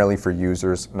primarily for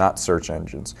users, not search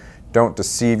engines. Don't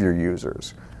deceive your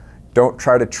users. Don't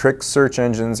try to trick search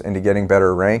engines into getting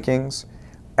better rankings.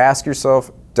 Ask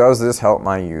yourself, does this help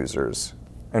my users?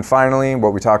 And finally,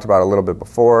 what we talked about a little bit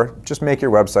before, just make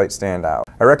your website stand out.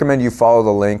 I recommend you follow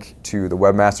the link to the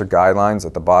Webmaster Guidelines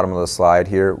at the bottom of the slide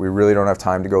here. We really don't have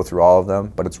time to go through all of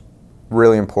them, but it's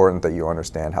really important that you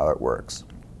understand how it works.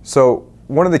 So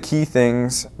one of the key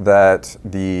things that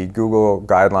the Google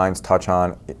Guidelines touch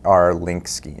on are link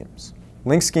schemes.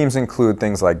 Link schemes include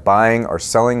things like buying or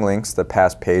selling links that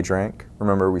pass PageRank.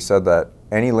 Remember, we said that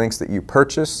any links that you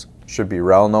purchase should be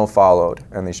rel no followed,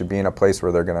 and they should be in a place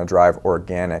where they're going to drive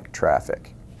organic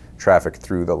traffic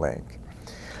through the link.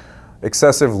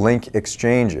 Excessive link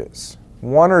exchanges.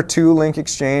 1 or 2 link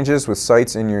exchanges with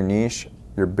sites in your niche,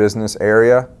 your business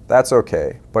area, that's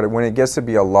okay. But when it gets to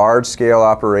be a large-scale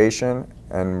operation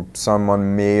and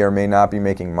someone may or may not be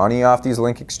making money off these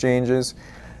link exchanges,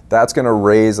 that's going to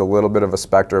raise a little bit of a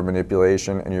specter of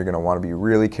manipulation, and you're going to want to be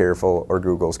really careful or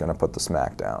Google's going to put the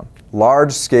smack down.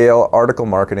 Large-scale article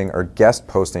marketing or guest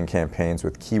posting campaigns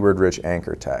with keyword-rich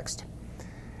anchor text.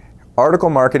 Article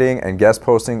marketing and guest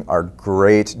posting are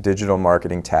great digital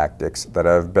marketing tactics that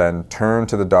have been turned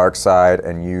to the dark side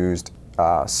and used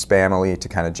spammily to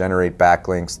kind of generate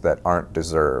backlinks that aren't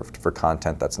deserved for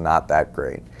content that's not that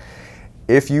great.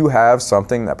 If you have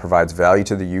something that provides value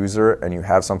to the user and you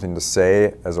have something to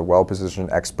say as a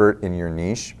well-positioned expert in your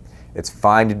niche, it's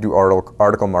fine to do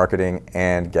article marketing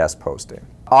and guest posting.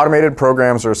 Automated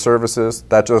programs or services,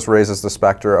 that just raises the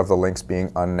specter of the links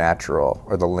being unnatural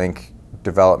or the link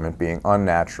development being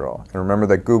unnatural. And remember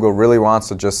that Google really wants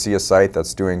to just see a site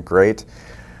that's doing great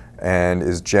and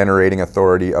is generating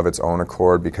authority of its own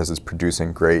accord because it's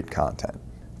producing great content.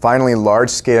 Finally,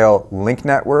 large-scale link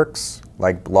networks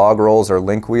like blog rolls or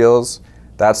link wheels,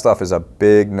 that stuff is a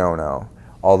big no-no.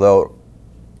 Although,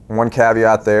 one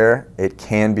caveat there, it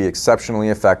can be exceptionally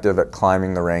effective at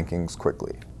climbing the rankings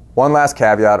quickly. One last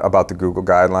caveat about the Google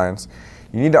Guidelines.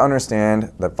 You need to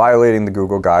understand that violating the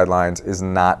Google Guidelines is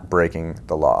not breaking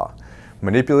the law.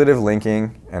 Manipulative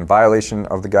linking and violation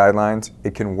of the guidelines,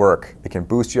 it can work. It can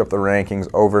boost you up the rankings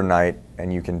overnight,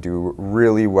 and you can do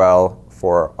really well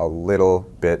for a little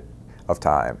bit of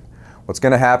time. What's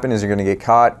going to happen is you're going to get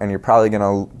caught, and you're probably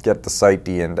going to get the site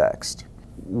de-indexed.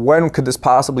 When could this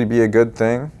possibly be a good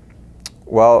thing?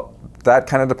 Well, that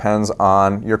kind of depends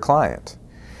on your client.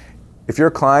 If your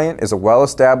client is a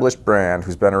well-established brand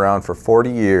who's been around for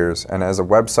 40 years and has a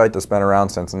website that's been around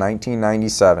since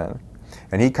 1997,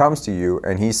 and he comes to you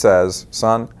and he says,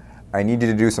 son, I need you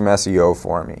to do some SEO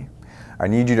for me. I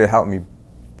need you to help me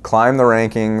climb the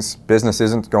rankings. Business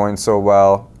isn't going so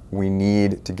well. We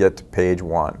need to get to page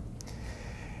 1.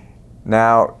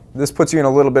 Now, this puts you in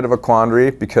a little bit of a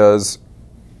quandary because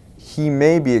he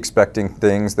may be expecting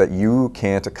things that you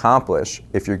can't accomplish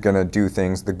if you're going to do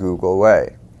things the Google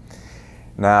way.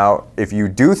 Now, if you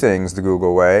do things the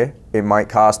Google way, it might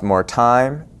cost more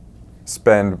time,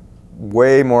 spend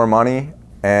way more money,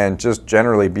 and just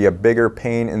generally be a bigger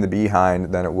pain in the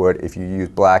behind than it would if you use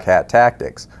black hat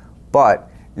tactics. But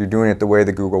you're doing it the way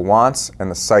that Google wants, and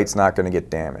the site's not going to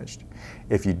get damaged.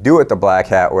 If you do it the black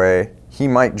hat way, he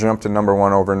might jump to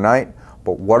 #1 overnight,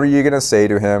 but what are you going to say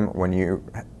to him when you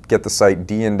get the site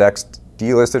de-indexed,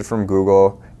 delisted from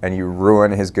Google, and you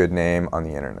ruin his good name on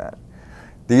the internet?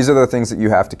 These are the things that you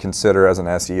have to consider as an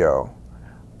SEO.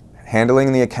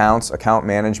 Handling the accounts, account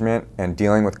management, and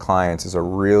dealing with clients is a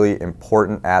really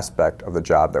important aspect of the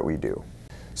job that we do.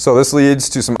 So this leads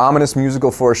to some ominous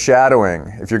musical foreshadowing.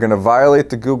 If you're going to violate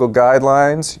the Google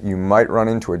Guidelines, you might run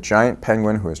into a giant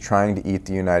penguin who is trying to eat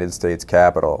the United States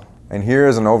Capitol. And here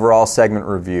is an overall segment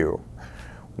review.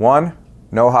 1.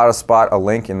 Know how to spot a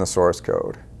link in the source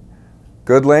code.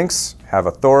 Good links have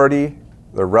authority,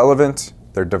 they're relevant,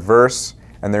 they're diverse,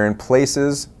 and they're in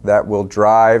places that will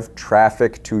drive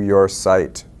traffic to your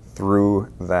site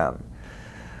through them.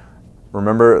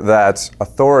 Remember that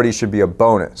authority should be a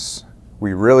bonus.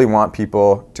 We really want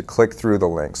people to click through the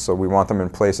links, so we want them in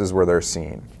places where they're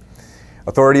seen.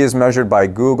 Authority is measured by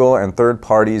Google and third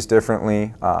parties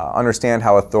differently. Understand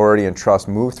how authority and trust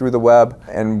move through the web.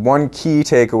 And one key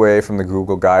takeaway from the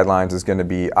Google guidelines is going to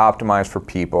be optimized for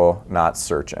people, not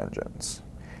search engines.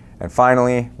 And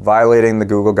finally, violating the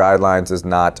Google guidelines is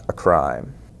not a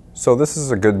crime. So this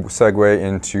is a good segue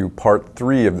into part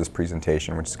 3 of this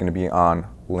presentation, which is going to be on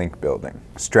link building.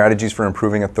 Strategies for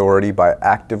improving authority by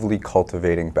actively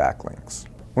cultivating backlinks.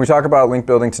 When we talk about link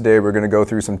building today, we're going to go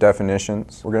through some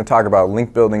definitions. We're going to talk about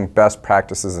link building best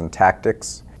practices and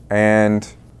tactics, and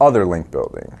other link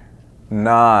building,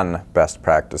 non-best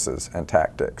practices and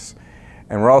tactics.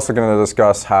 And we're also going to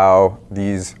discuss how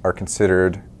these are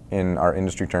considered in our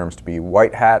industry terms to be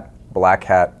white hat, black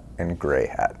hat, and gray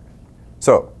hat.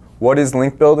 So, what is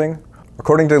link building?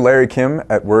 According to Larry Kim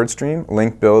at WordStream,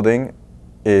 link building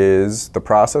is the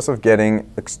process of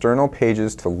getting external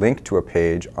pages to link to a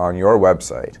page on your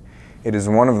website. It is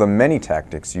one of the many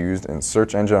tactics used in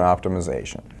search engine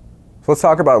optimization. So let's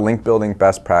talk about link building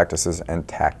best practices and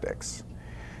tactics.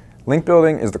 Link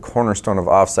building is the cornerstone of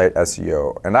OffSite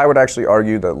SEO, and I would actually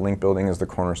argue that link building is the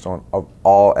cornerstone of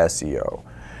all SEO.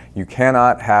 You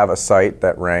cannot have a site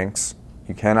that ranks,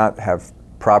 you cannot have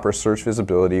proper search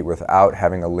visibility without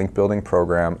having a link building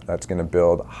program that's going to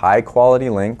build high quality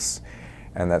links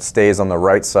and that stays on the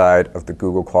right side of the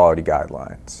Google quality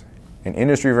guidelines. In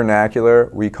industry vernacular,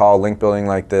 we call link building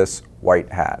like this white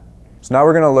hat. So now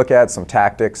we're going to look at some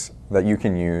tactics that you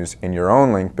can use in your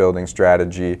own link building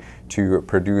strategy to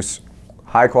produce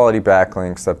high quality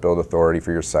backlinks that build authority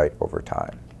for your site over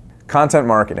time. Content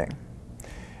marketing.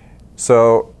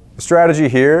 So the strategy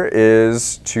here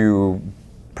is to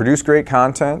produce great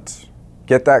content,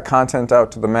 get that content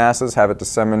out to the masses, have it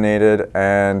disseminated,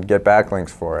 and get backlinks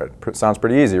for it. Sounds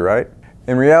pretty easy, right?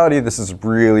 In reality, this is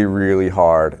really, really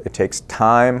hard. It takes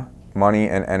time, money,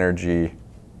 and energy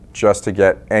just to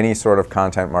get any sort of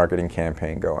content marketing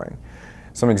campaign going.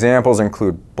 Some examples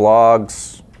include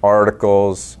blogs,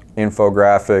 articles,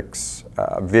 infographics,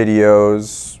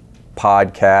 videos,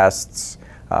 podcasts,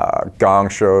 gong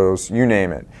shows, you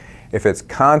name it. If it's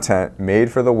content made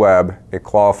for the web, it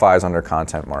qualifies under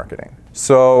content marketing.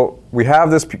 So we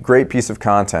have this great piece of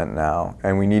content now,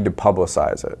 and we need to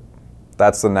publicize it.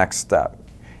 That's the next step.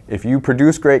 If you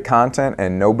produce great content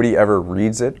and nobody ever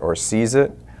reads it or sees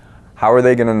it, how are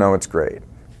they going to know it's great?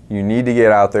 You need to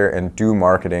get out there and do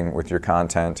marketing with your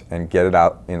content and get it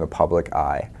out in the public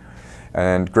eye.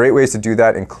 And great ways to do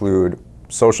that include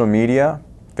social media,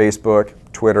 Facebook,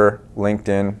 Twitter,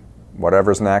 LinkedIn,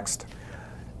 whatever's next,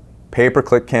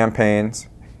 pay-per-click campaigns,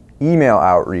 email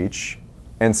outreach,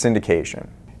 and syndication.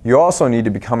 You also need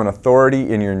to become an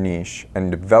authority in your niche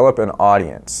and develop an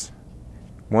audience.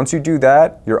 Once you do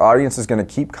that, your audience is going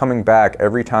to keep coming back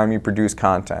every time you produce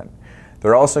content.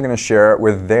 They're also going to share it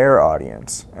with their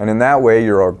audience. And in that way,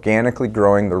 you're organically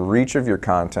growing the reach of your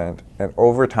content, and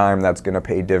over time, that's going to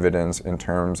pay dividends in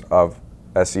terms of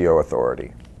SEO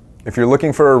authority. If you're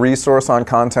looking for a resource on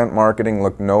content marketing,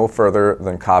 look no further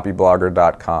than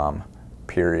copyblogger.com,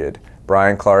 period.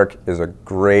 Brian Clark is a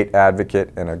great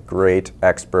advocate and a great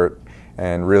expert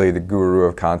and really the guru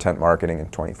of content marketing in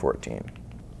 2014.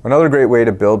 Another great way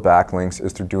to build backlinks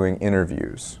is through doing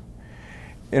interviews.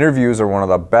 Interviews are one of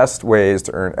the best ways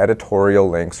to earn editorial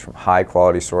links from high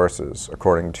quality sources,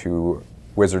 according to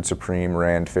Wizard Supreme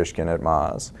Rand Fishkin at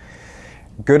Moz.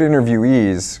 Good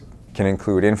interviewees can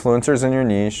include influencers in your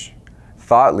niche,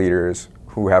 thought leaders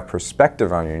who have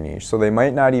perspective on your niche, so they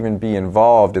might not even be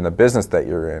involved in the business that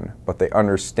you're in, but they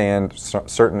understand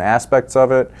certain aspects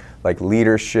of it, like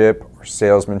leadership or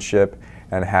salesmanship,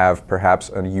 and have perhaps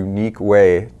a unique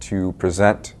way to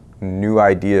present new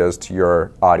ideas to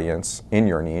your audience in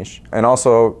your niche. And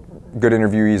also, good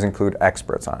interviewees include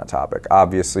experts on a topic.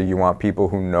 Obviously, you want people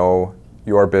who know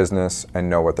your business and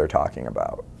know what they're talking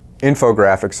about.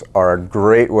 Infographics are a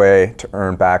great way to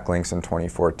earn backlinks in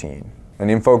 2014. An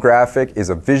infographic is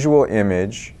a visual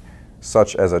image,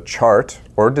 such as a chart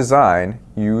or design,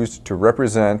 used to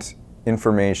represent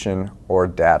information or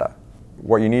data.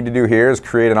 What you need to do here is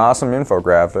create an awesome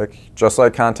infographic, just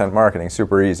like content marketing.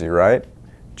 Super easy, right?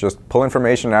 Just pull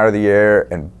information out of the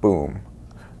air and boom,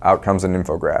 out comes an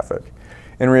infographic.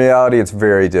 In reality, it's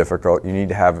very difficult. You need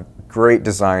to have great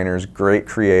designers, great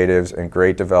creatives, and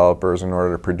great developers in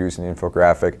order to produce an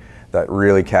infographic that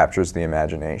really captures the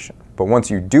imagination. But once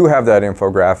you do have that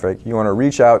infographic, you want to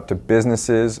reach out to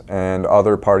businesses and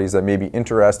other parties that may be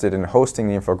interested in hosting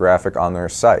the infographic on their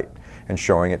site and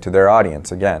showing it to their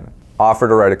audience again. Offer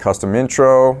to write a custom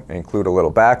intro, include a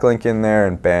little backlink in there,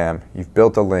 and bam, you've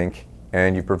built a link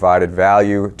and you've provided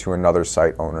value to another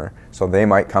site owner, so they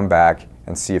might come back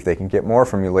and see if they can get more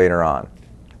from you later on.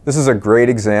 This is a great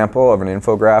example of an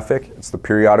infographic. It's the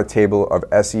periodic table of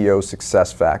SEO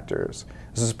success factors.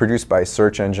 This is produced by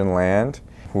Search Engine Land,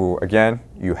 who, again,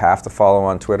 you have to follow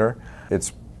on Twitter.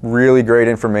 It's really great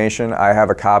information. I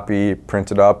have a copy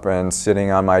printed up and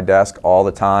sitting on my desk all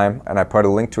the time, and I put a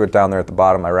link to it down there at the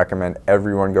bottom. I recommend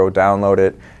everyone go download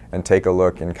it and take a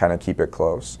look and kind of keep it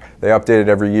close. They update it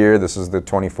every year. This is the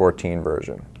 2014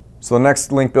 version. So the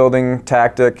next link building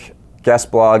tactic,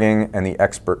 guest blogging and the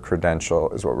expert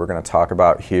credential is what we're going to talk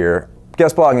about here.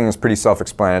 Guest blogging is pretty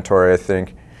self-explanatory, I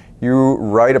think. You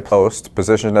write a post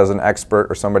positioned as an expert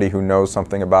or somebody who knows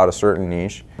something about a certain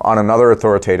niche on another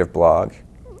authoritative blog,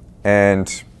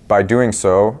 and by doing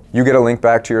so, you get a link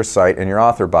back to your site in your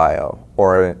author bio,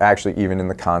 or actually even in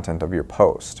the content of your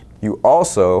post. You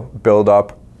also build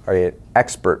up an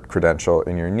expert credential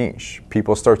in your niche.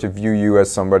 People start to view you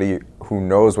as somebody who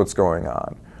knows what's going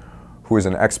on, who is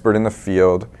an expert in the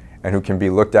field, and who can be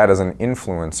looked at as an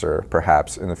influencer,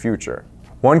 perhaps, in the future.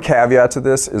 One caveat to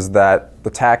this is that the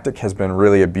tactic has been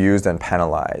really abused and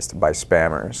penalized by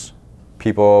spammers.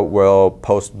 People will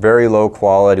post very low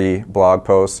quality blog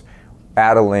posts,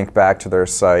 add a link back to their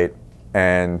site,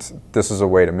 and this is a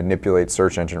way to manipulate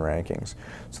search engine rankings.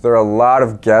 So there are a lot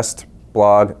of guest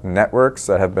blog networks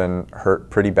that have been hurt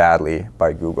pretty badly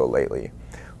by Google lately.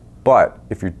 But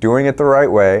if you're doing it the right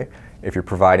way, if you're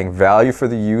providing value for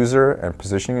the user and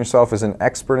positioning yourself as an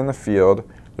expert in the field,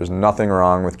 there's nothing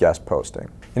wrong with guest posting.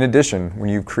 In addition, when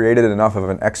you've created enough of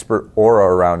an expert aura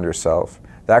around yourself,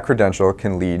 that credential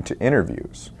can lead to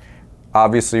interviews.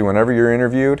 Obviously, whenever you're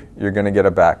interviewed, you're going to get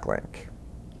a backlink.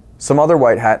 Some other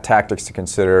white hat tactics to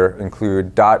consider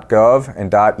include .gov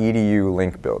and .edu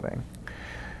link building.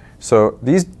 So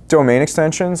these domain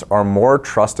extensions are more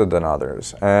trusted than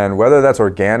others, and whether that's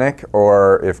organic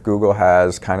or if Google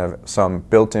has kind of some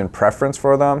built-in preference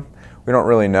for them, we don't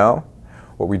really know.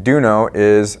 What we do know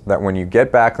is that when you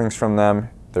get backlinks from them,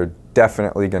 they're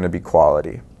definitely going to be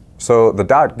quality. So the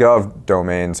 .gov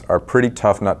domains are pretty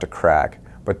tough nut to crack,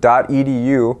 but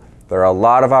 .edu, there are a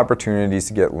lot of opportunities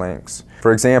to get links.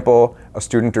 For example, a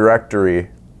student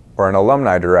directory or an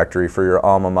alumni directory for your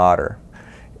alma mater.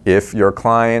 If your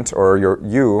client or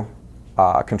you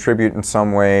contribute in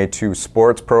some way to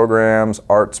sports programs,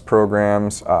 arts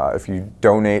programs, if you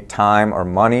donate time or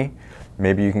money,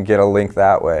 maybe you can get a link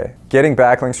that way. Getting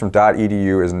backlinks from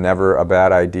 .edu is never a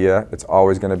bad idea. It's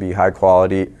always going to be high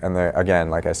quality, and there,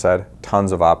 again, like I said,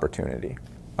 tons of opportunity.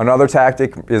 Another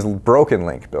tactic is broken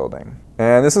link building.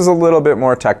 And this is a little bit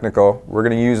more technical. We're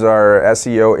going to use our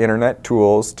SEO internet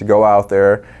tools to go out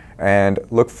there and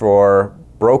look for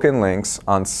broken links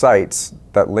on sites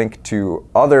that link to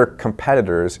other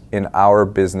competitors in our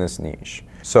business niche.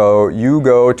 So you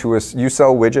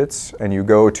sell widgets, and you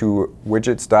go to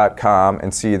widgets.com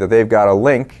and see that they've got a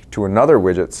link to another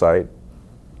widget site,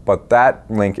 but that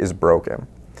link is broken.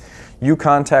 You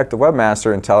contact the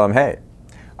webmaster and tell them, hey,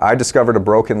 I discovered a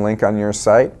broken link on your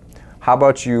site. How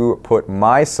about you put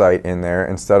my site in there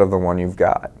instead of the one you've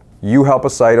got? You help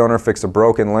a site owner fix a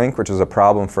broken link, which is a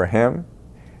problem for him,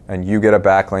 and you get a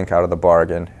backlink out of the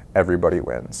bargain. Everybody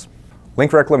wins.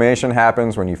 Link reclamation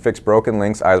happens when you fix broken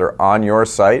links either on your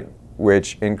site,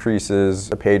 which increases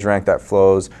the page rank that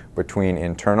flows between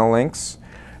internal links,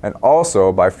 and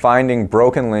also by finding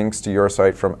broken links to your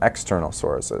site from external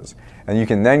sources. And you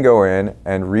can then go in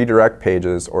and redirect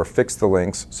pages or fix the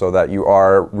links so that you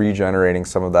are regenerating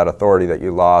some of that authority that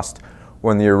you lost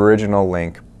when the original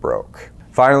link broke.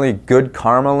 Finally, good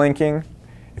karma linking.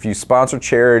 If you sponsor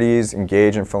charities,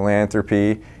 engage in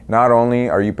philanthropy, not only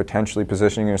are you potentially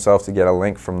positioning yourself to get a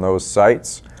link from those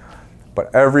sites,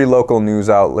 but every local news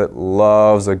outlet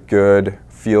loves a good,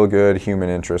 feel-good human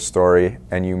interest story,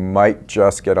 and you might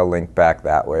just get a link back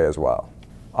that way as well.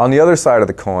 On the other side of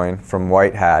the coin, from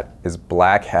white hat, is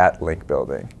black hat link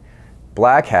building.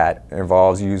 Black hat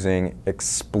involves using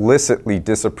explicitly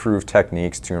disapproved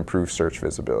techniques to improve search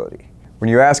visibility. When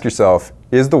you ask yourself,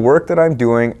 is the work that I'm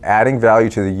doing adding value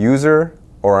to the user,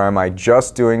 or am I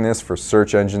just doing this for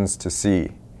search engines to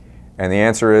see? And the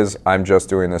answer is, I'm just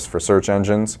doing this for search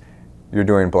engines. You're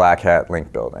doing black hat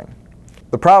link building.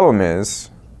 The problem is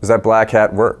that black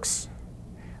hat works,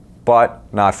 but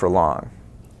not for long.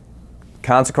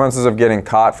 Consequences of getting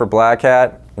caught for black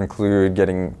hat include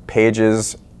getting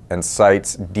pages and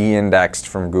sites de-indexed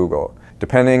from Google.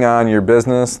 Depending on your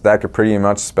business, that could pretty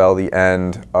much spell the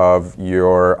end of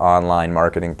your online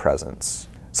marketing presence.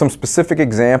 Some specific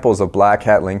examples of black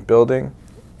hat link building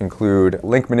include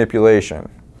link manipulation.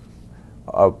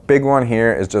 A big one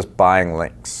here is just buying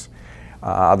links.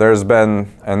 There's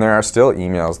been, and there are still,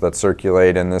 emails that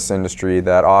circulate in this industry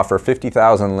that offer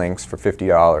 50,000 links for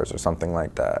 $50 or something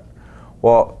like that.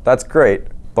 Well, that's great,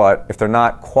 But if they're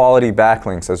not quality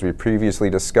backlinks, as we previously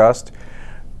discussed,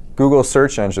 Google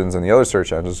search engines and the other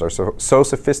search engines are so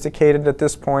sophisticated at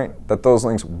this point that those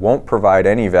links won't provide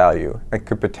any value and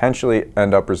could potentially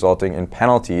end up resulting in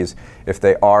penalties if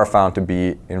they are found to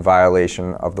be in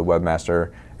violation of the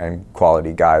webmaster and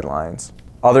quality guidelines.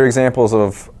 Other examples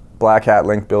of black hat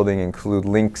link building include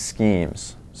link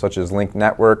schemes, such as link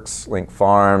networks, link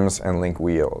farms, and link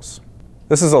wheels.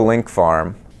 This is a link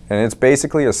farm, and it's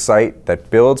basically a site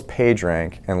that builds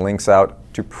PageRank and links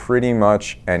out to pretty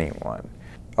much anyone.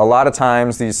 A lot of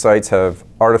times these sites have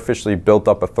artificially built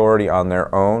up authority on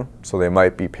their own, so they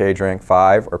might be PageRank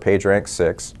 5 or PageRank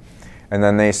 6, and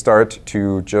then they start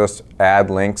to just add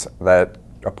links that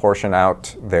apportion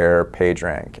out their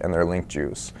PageRank and their link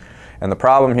juice. And the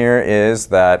problem here is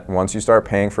that once you start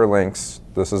paying for links,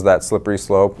 this is that slippery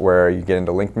slope where you get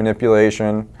into link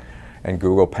manipulation and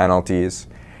Google penalties.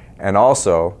 And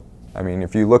also, I mean,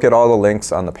 if you look at all the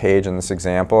links on the page in this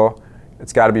example,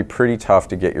 it's got to be pretty tough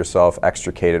to get yourself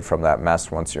extricated from that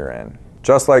mess once you're in.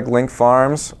 Just like link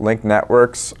farms, link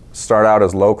networks start out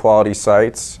as low-quality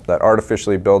sites that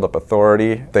artificially build up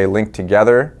authority. They link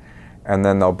together, and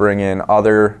then they'll bring in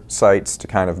other sites to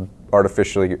kind of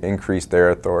artificially increase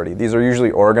their authority. These are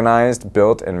usually organized,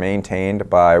 built, and maintained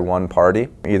by one party,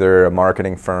 either a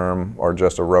marketing firm or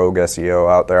just a rogue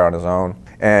SEO out there on his own.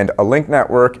 And a link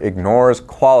network ignores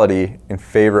quality in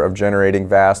favor of generating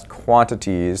vast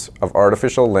quantities of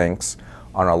artificial links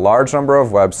on a large number of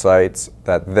websites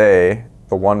that they,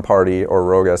 the one party or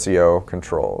rogue SEO,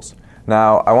 controls.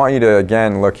 Now, I want you to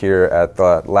again look here at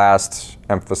the last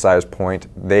emphasized point,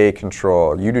 they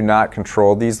control. You do not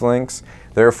control these links.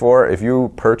 Therefore, if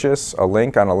you purchase a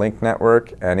link on a link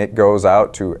network and it goes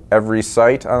out to every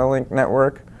site on a link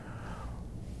network,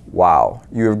 wow,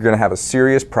 you're going to have a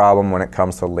serious problem when it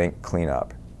comes to link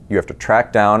cleanup. You have to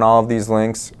track down all of these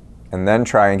links and then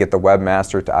try and get the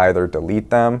webmaster to either delete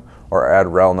them or add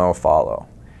rel no follow.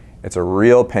 It's a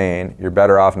real pain. You're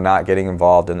better off not getting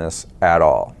involved in this at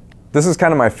all. This is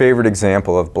kind of my favorite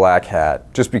example of black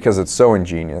hat, just because it's so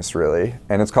ingenious, really,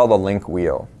 and it's called a link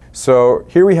wheel. So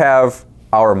here we have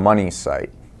our money site,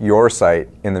 your site,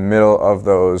 in the middle of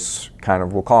those kind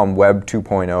of, we'll call them Web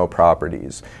 2.0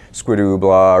 properties. Squidoo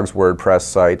blogs, WordPress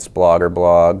sites, Blogger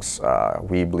blogs,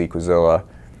 Weebly, Quizilla.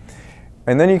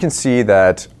 And then you can see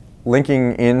that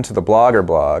linking into the Blogger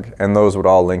blog, and those would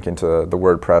all link into the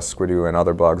WordPress, Squidoo, and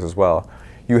other blogs as well,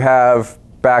 you have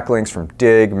backlinks from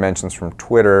Dig, mentions from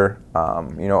Twitter,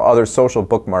 other social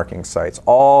bookmarking sites,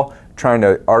 all trying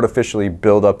to artificially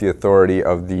build up the authority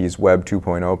of these Web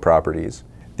 2.0 properties.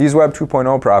 These Web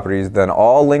 2.0 properties then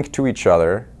all link to each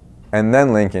other and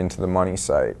then link into the money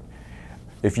site.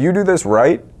 If you do this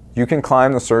right, you can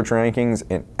climb the search rankings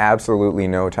in absolutely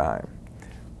no time.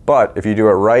 But if you do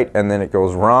it right and then it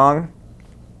goes wrong,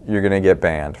 you're going to get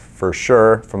banned for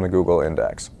sure from the Google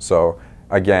index. So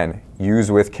again, use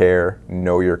with care,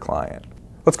 know your client.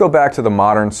 Let's go back to the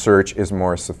modern search is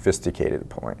more sophisticated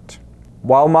point.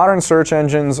 While modern search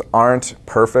engines aren't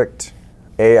perfect,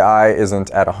 AI isn't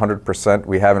at 100%,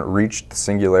 we haven't reached the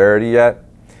singularity yet,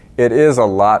 it is a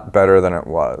lot better than it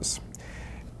was.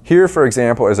 Here, for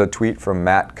example, is a tweet from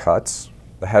Matt Cutts,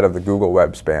 the head of the Google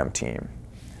Web Spam team.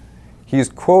 He's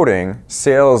quoting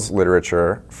sales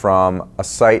literature from a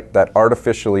site that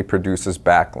artificially produces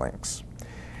backlinks.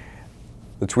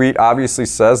 The tweet obviously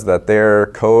says that their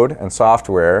code and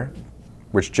software,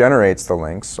 which generates the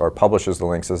links, or publishes the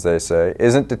links as they say,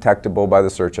 isn't detectable by the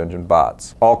search engine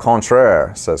bots. Au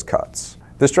contraire, says Cutts.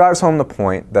 This drives home the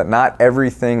point that not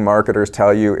everything marketers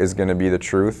tell you is going to be the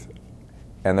truth,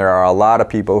 and there are a lot of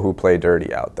people who play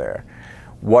dirty out there.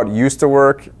 What used to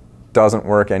work doesn't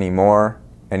work anymore,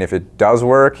 and if it does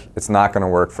work, it's not going to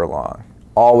work for long.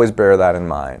 Always bear that in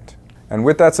mind. And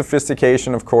with that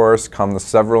sophistication, of course, come the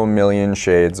several million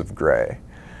shades of gray.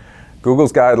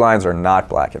 Google's guidelines are not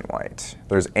black and white.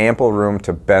 There's ample room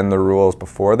to bend the rules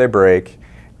before they break,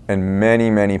 and many,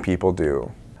 many people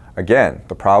do. Again,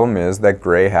 the problem is that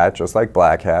gray hat, just like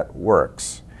black hat,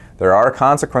 works. There are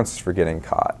consequences for getting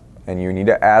caught, and you need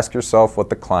to ask yourself what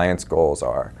the client's goals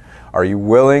are. Are you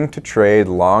willing to trade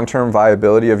long-term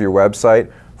viability of your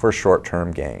website for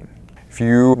short-term gain? If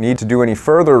you need to do any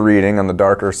further reading on the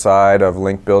darker side of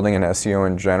link building and SEO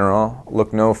in general,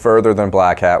 look no further than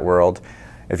Black Hat World.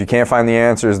 If you can't find the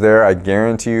answers there, I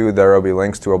guarantee you there will be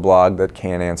links to a blog that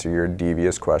can answer your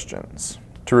devious questions.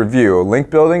 To review, link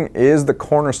building is the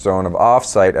cornerstone of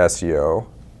off-site SEO,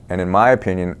 and in my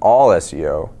opinion, all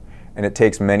SEO, and it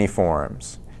takes many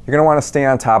forms. You're going to want to stay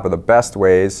on top of the best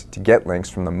ways to get links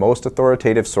from the most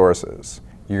authoritative sources.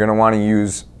 You're going to want to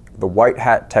use the white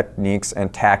hat techniques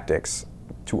and tactics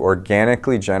to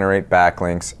organically generate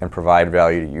backlinks and provide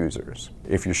value to users.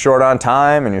 If you're short on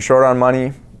time and you're short on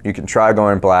money, you can try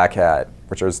going black hat,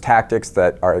 which are tactics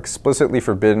that are explicitly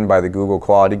forbidden by the Google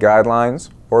quality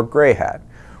guidelines, or gray hat,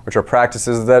 which are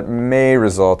practices that may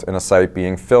result in a site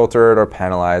being filtered or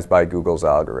penalized by Google's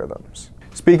algorithms.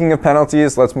 Speaking of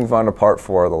penalties, let's move on to part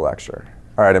 4 of the lecture.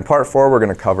 All right, in part 4, we're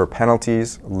going to cover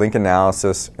penalties, link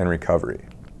analysis, and recovery.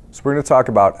 So we're going to talk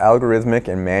about algorithmic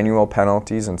and manual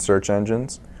penalties in search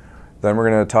engines. Then we're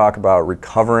going to talk about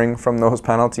recovering from those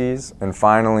penalties. And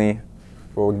finally,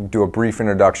 we'll do a brief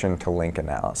introduction to link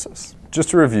analysis. Just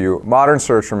to review, modern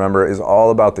search, remember, is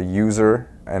all about the user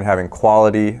and having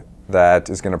quality that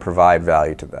is going to provide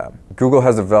value to them. Google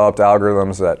has developed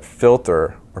algorithms that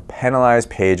filter or penalize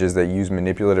pages that use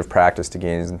manipulative practice to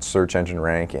gain search engine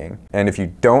ranking. And if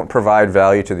you don't provide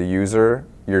value to the user,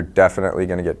 you're definitely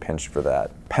going to get pinched for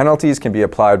that. Penalties can be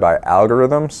applied by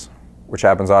algorithms, which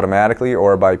happens automatically,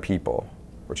 or by people,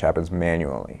 which happens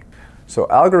manually. So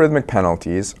algorithmic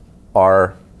penalties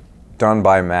are done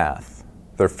by math.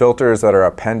 They're filters that are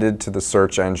appended to the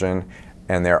search engine,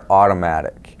 and they're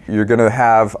automatic. You're going to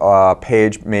have a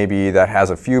page maybe that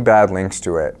has a few bad links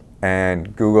to it,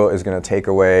 and Google is going to take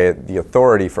away the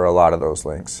authority for a lot of those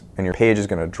links, and your page is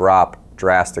going to drop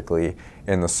drastically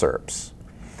in the SERPs.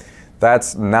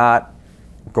 That's not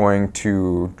going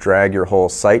to drag your whole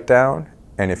site down,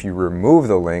 and if you remove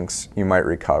the links, you might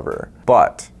recover.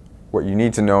 But what you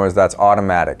need to know is that's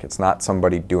automatic. It's not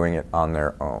somebody doing it on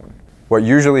their own. What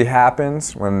usually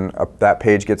happens when that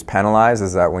page gets penalized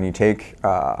is that when you take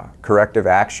corrective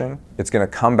action, it's going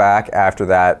to come back after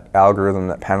that algorithm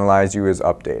that penalized you is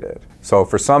updated. So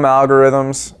for some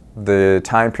algorithms, the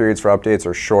time periods for updates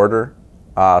are shorter,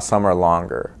 some are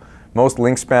longer. Most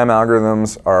link spam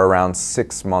algorithms are around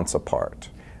 6 months apart.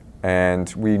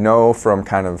 And we know from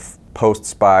kind of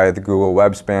posts by the Google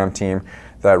Web Spam team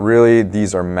that really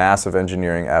these are massive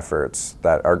engineering efforts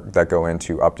that go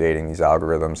into updating these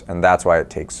algorithms, and that's why it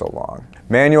takes so long.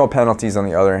 Manual penalties, on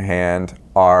the other hand,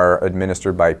 are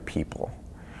administered by people.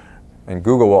 And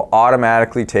Google will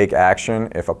automatically take action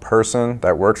if a person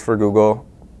that works for Google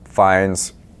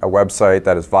finds a website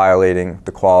that is violating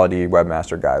the quality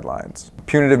webmaster guidelines.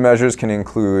 Punitive measures can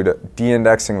include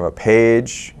de-indexing of a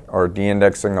page or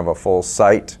de-indexing of a full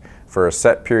site for a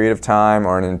set period of time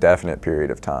or an indefinite period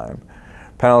of time.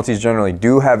 Penalties generally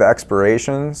do have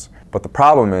expirations, but the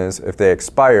problem is if they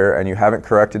expire and you haven't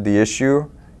corrected the issue,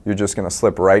 you're just going to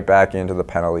slip right back into the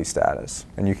penalty status.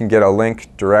 And you can get a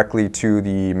link directly to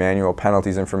the manual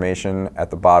penalties information at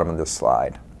the bottom of this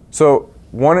slide. So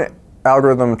one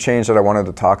algorithm change that I wanted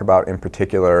to talk about in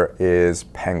particular is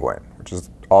Penguin, which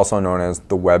is also known as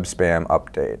the Web Spam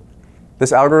Update.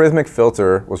 This algorithmic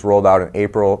filter was rolled out in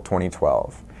April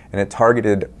 2012, and it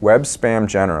targeted web spam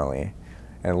generally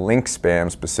and link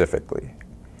spam specifically.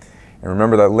 And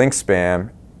remember that link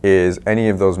spam is any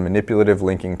of those manipulative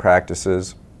linking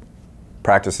practices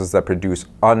that produce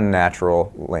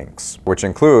unnatural links, which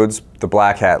includes the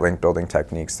black hat link building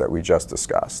techniques that we just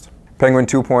discussed. Penguin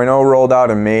 2.0 rolled out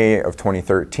in May of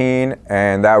 2013,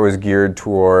 and that was geared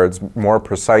towards more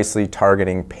precisely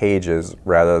targeting pages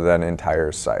rather than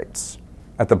entire sites.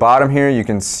 At the bottom here, you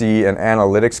can see an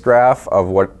analytics graph of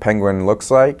what Penguin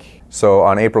looks like. So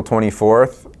on April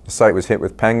 24th, the site was hit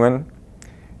with Penguin.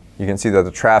 You can see that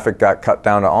the traffic got cut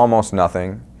down to almost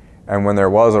nothing. And when there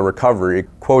was a recovery,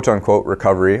 quote-unquote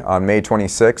recovery, on May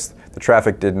 26th, the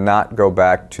traffic did not go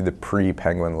back to the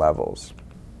pre-Penguin levels.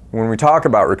 When we talk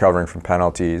about recovering from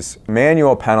penalties,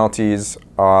 manual penalties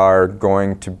are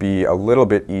going to be a little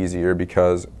bit easier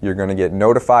because you're going to get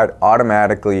notified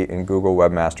automatically in Google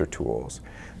Webmaster Tools.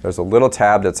 There's a little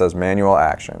tab that says Manual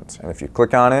Actions, and if you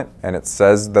click on it and it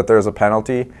says that there's a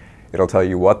penalty, it'll tell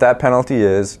you what that penalty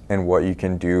is and what you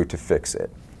can do to fix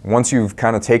it. Once you've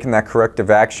kind of taken that corrective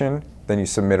action, then you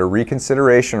submit a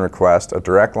reconsideration request, a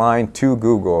direct line to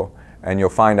Google, and you'll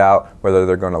find out whether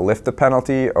they're going to lift the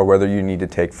penalty or whether you need to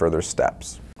take further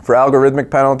steps. For algorithmic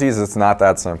penalties, it's not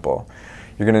that simple.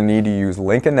 You're going to need to use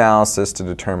link analysis to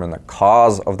determine the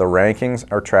cause of the rankings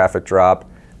or traffic drop,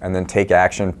 and then take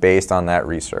action based on that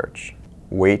research.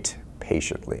 Wait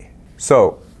patiently.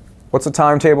 So, what's the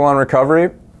timetable on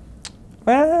recovery?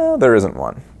 Well, there isn't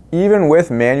one. Even with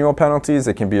manual penalties,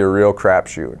 it can be a real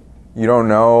crapshoot. You don't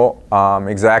know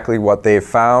exactly what they've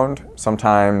found.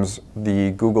 Sometimes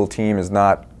the Google team is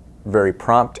not very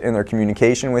prompt in their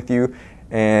communication with you,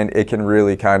 and it can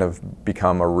really kind of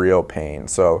become a real pain.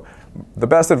 So the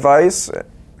best advice, a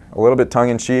little bit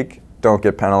tongue-in-cheek, don't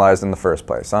get penalized in the first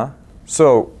place, huh?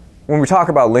 So when we talk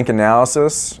about link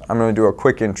analysis, I'm going to do a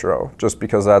quick intro just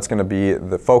because that's going to be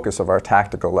the focus of our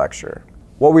tactical lecture.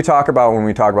 What we talk about when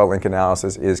we talk about link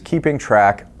analysis is keeping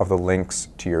track of the links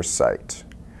to your site.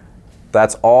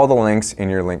 That's all the links in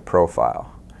your link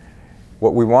profile.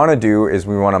 What we want to do is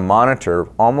we want to monitor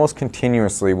almost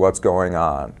continuously what's going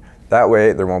on. That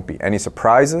way there won't be any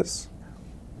surprises.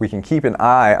 We can keep an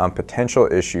eye on potential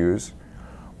issues.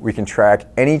 We can track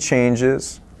any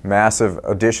changes, massive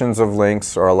additions of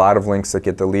links or a lot of links that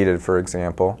get deleted, for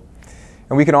example.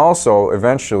 And we can also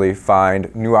eventually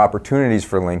find new opportunities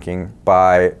for linking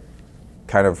by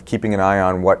kind of keeping an eye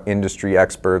on what industry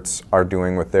experts are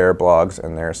doing with their blogs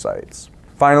and their sites.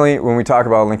 Finally, when we talk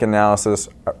about link analysis,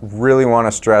 I really want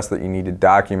to stress that you need to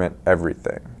document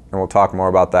everything. And we'll talk more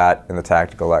about that in the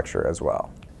tactical lecture as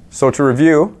well. So to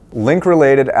review,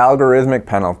 link-related algorithmic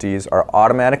penalties are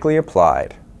automatically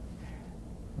applied.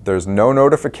 There's no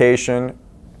notification,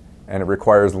 and it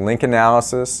requires link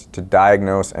analysis to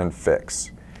diagnose and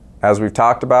fix. As we've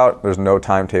talked about, there's no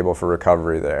timetable for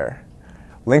recovery there.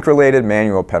 Link-related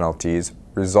manual penalties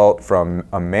result from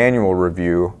a manual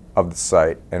review of the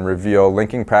site and reveal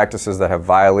linking practices that have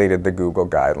violated the Google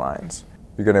guidelines.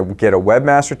 You're going to get a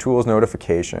Webmaster Tools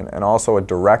notification and also a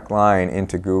direct line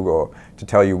into Google to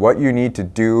tell you what you need to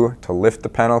do to lift the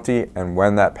penalty and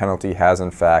when that penalty has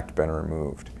in fact been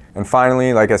removed. And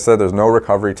finally, like I said, there's no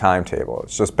recovery timetable.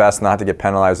 It's just best not to get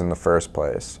penalized in the first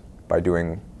place by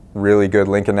doing really good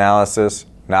link analysis,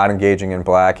 not engaging in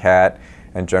black hat,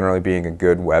 and generally being a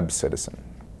good web citizen.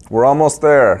 We're almost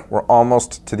there. We're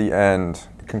almost to the end.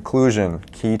 Conclusion,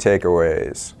 key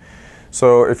takeaways.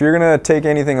 So if you're going to take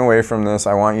anything away from this,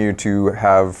 I want you to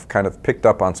have kind of picked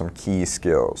up on some key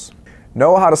skills.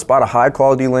 Know how to spot a high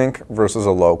quality link versus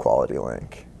a low quality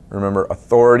link. Remember,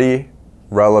 authority,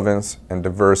 relevance, and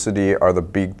diversity are the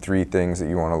big three things that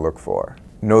you want to look for.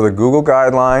 Know the Google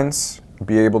guidelines,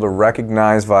 be able to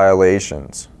recognize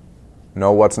violations.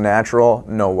 Know what's natural,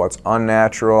 know what's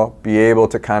unnatural, be able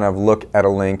to kind of look at a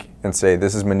link and say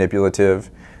this is manipulative,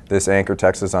 this anchor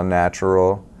text is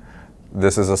unnatural,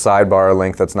 this is a sidebar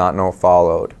link that's not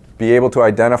no-followed. Be able to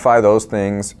identify those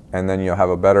things, and then you'll have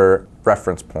a better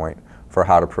reference point for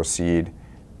how to proceed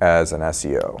as an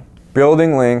SEO.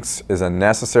 Building links is a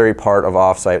necessary part of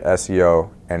offsite SEO,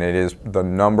 and it is the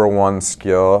 #1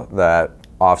 skill that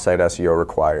offsite SEO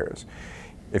requires.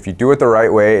 If you do it the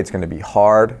right way, it's going to be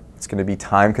hard, it's going to be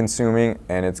time-consuming,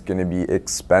 and it's going to be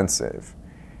expensive.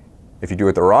 If you do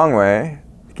it the wrong way,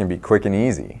 it can be quick and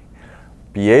easy.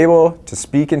 Be able to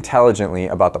speak intelligently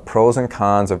about the pros and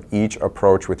cons of each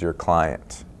approach with your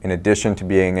client, in addition to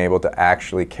being able to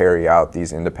actually carry out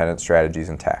these independent strategies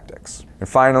and tactics. And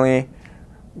finally,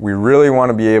 we really want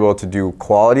to be able to do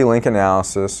quality link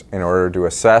analysis in order to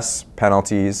assess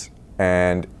penalties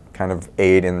and kind of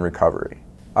aid in recovery.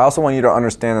 I also want you to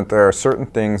understand that there are certain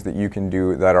things that you can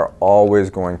do that are always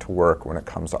going to work when it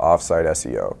comes to offsite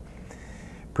SEO.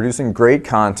 Producing great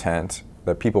content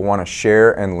that people want to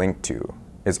share and link to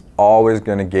is always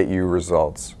going to get you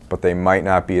results, but they might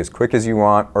not be as quick as you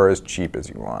want or as cheap as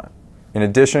you want. In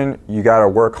addition, you got to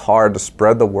work hard to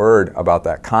spread the word about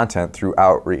that content through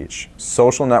outreach.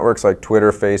 Social networks like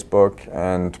Twitter, Facebook,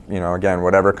 and again,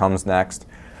 whatever comes next.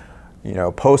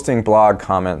 Posting blog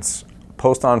comments,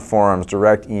 post on forums,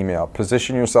 direct email.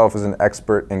 Position yourself as an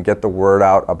expert and get the word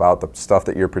out about the stuff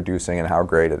that you're producing and how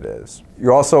great it is.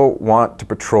 You also want to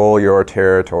patrol your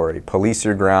territory, police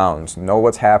your grounds, know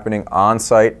what's happening on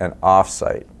site and off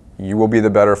site. You will be the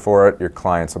better for it, your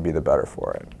clients will be the better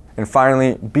for it. And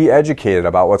finally, be educated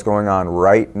about what's going on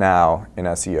right now in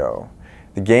SEO.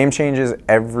 The game changes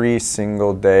every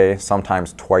single day,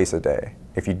 sometimes twice a day.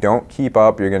 If you don't keep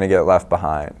up, you're going to get left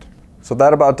behind. So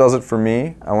that about does it for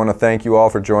me. I want to thank you all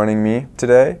for joining me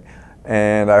today,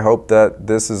 and I hope that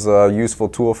this is a useful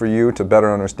tool for you to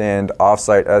better understand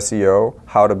offsite SEO,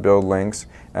 how to build links,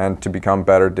 and to become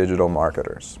better digital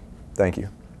marketers. Thank you.